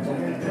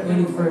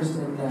 81st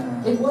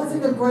and... It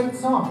wasn't a great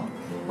song,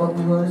 but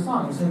we wrote a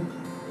song. He said,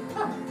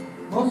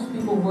 most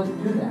people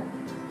wouldn't do that.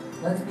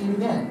 Let's meet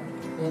again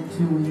in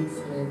 2 weeks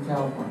in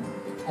California.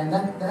 And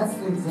that's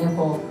the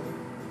example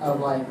of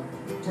like,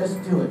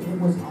 just do it. It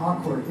was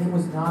awkward. It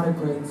was not a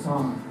great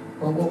song.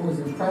 But what was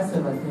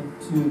impressive, I think,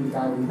 to the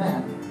guy we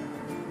met,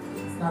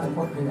 it's not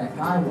important who that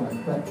guy was,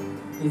 but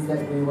is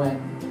that we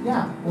went,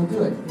 yeah, we'll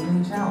do it. Give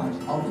me a challenge.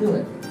 I'll do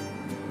it.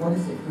 What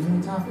is it? Give me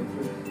a topic.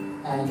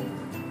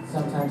 And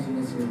sometimes you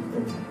miss your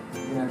equipment.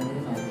 You know what I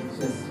mean? And it's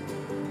just,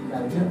 you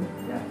gotta do it.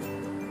 Yeah.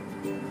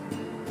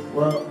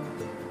 Well,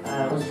 I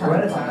was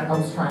trying to find.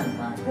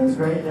 That was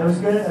great. That was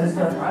good.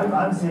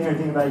 I'm sitting here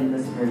thinking about you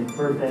missing your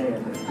birthday,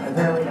 and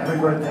apparently every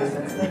birthday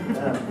since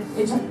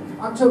then.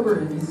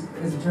 October is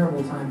a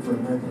terrible time for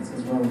birthdays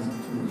as well as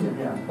October.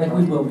 Yeah. Like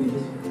we will be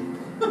this year.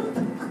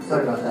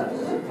 Sorry about that,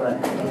 but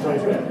I'm sure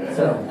it's good.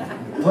 So,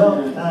 well,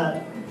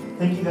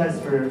 thank you guys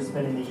for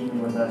spending the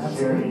evening with us,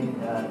 sharing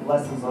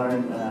lessons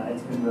learned.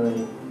 It's been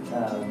really,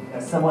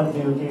 as someone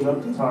who gave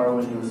up guitar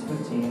when he was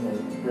 15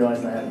 and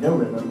realized I had no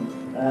rhythm,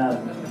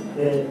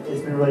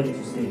 it's been really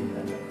interesting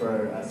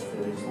for us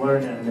to just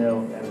learn and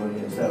know everyone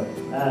here. So,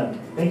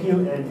 thank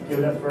you, and give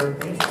it up for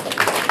Hanson.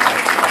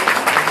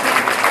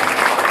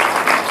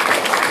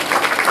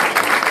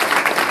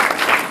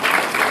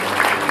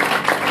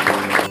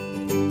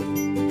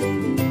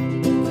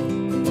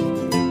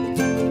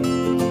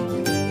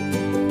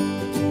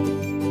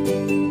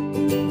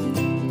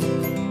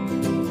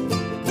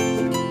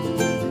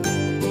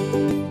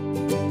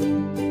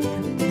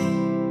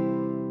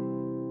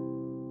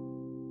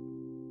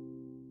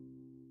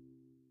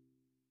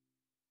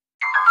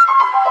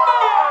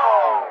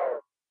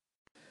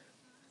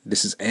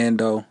 This is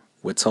Ando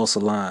with Tulsa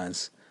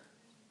Lines,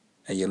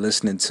 and you're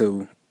listening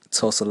to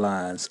Tulsa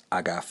Lines,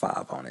 I Got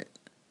 5 on it.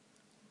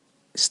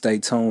 Stay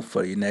tuned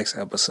for your next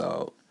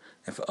episode.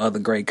 And for other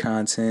great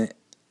content,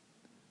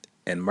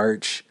 and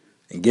merch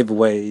and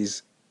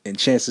giveaways and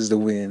chances to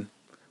win,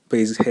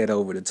 please head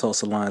over to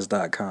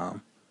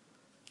TulsaLines.com.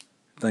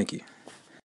 Thank you.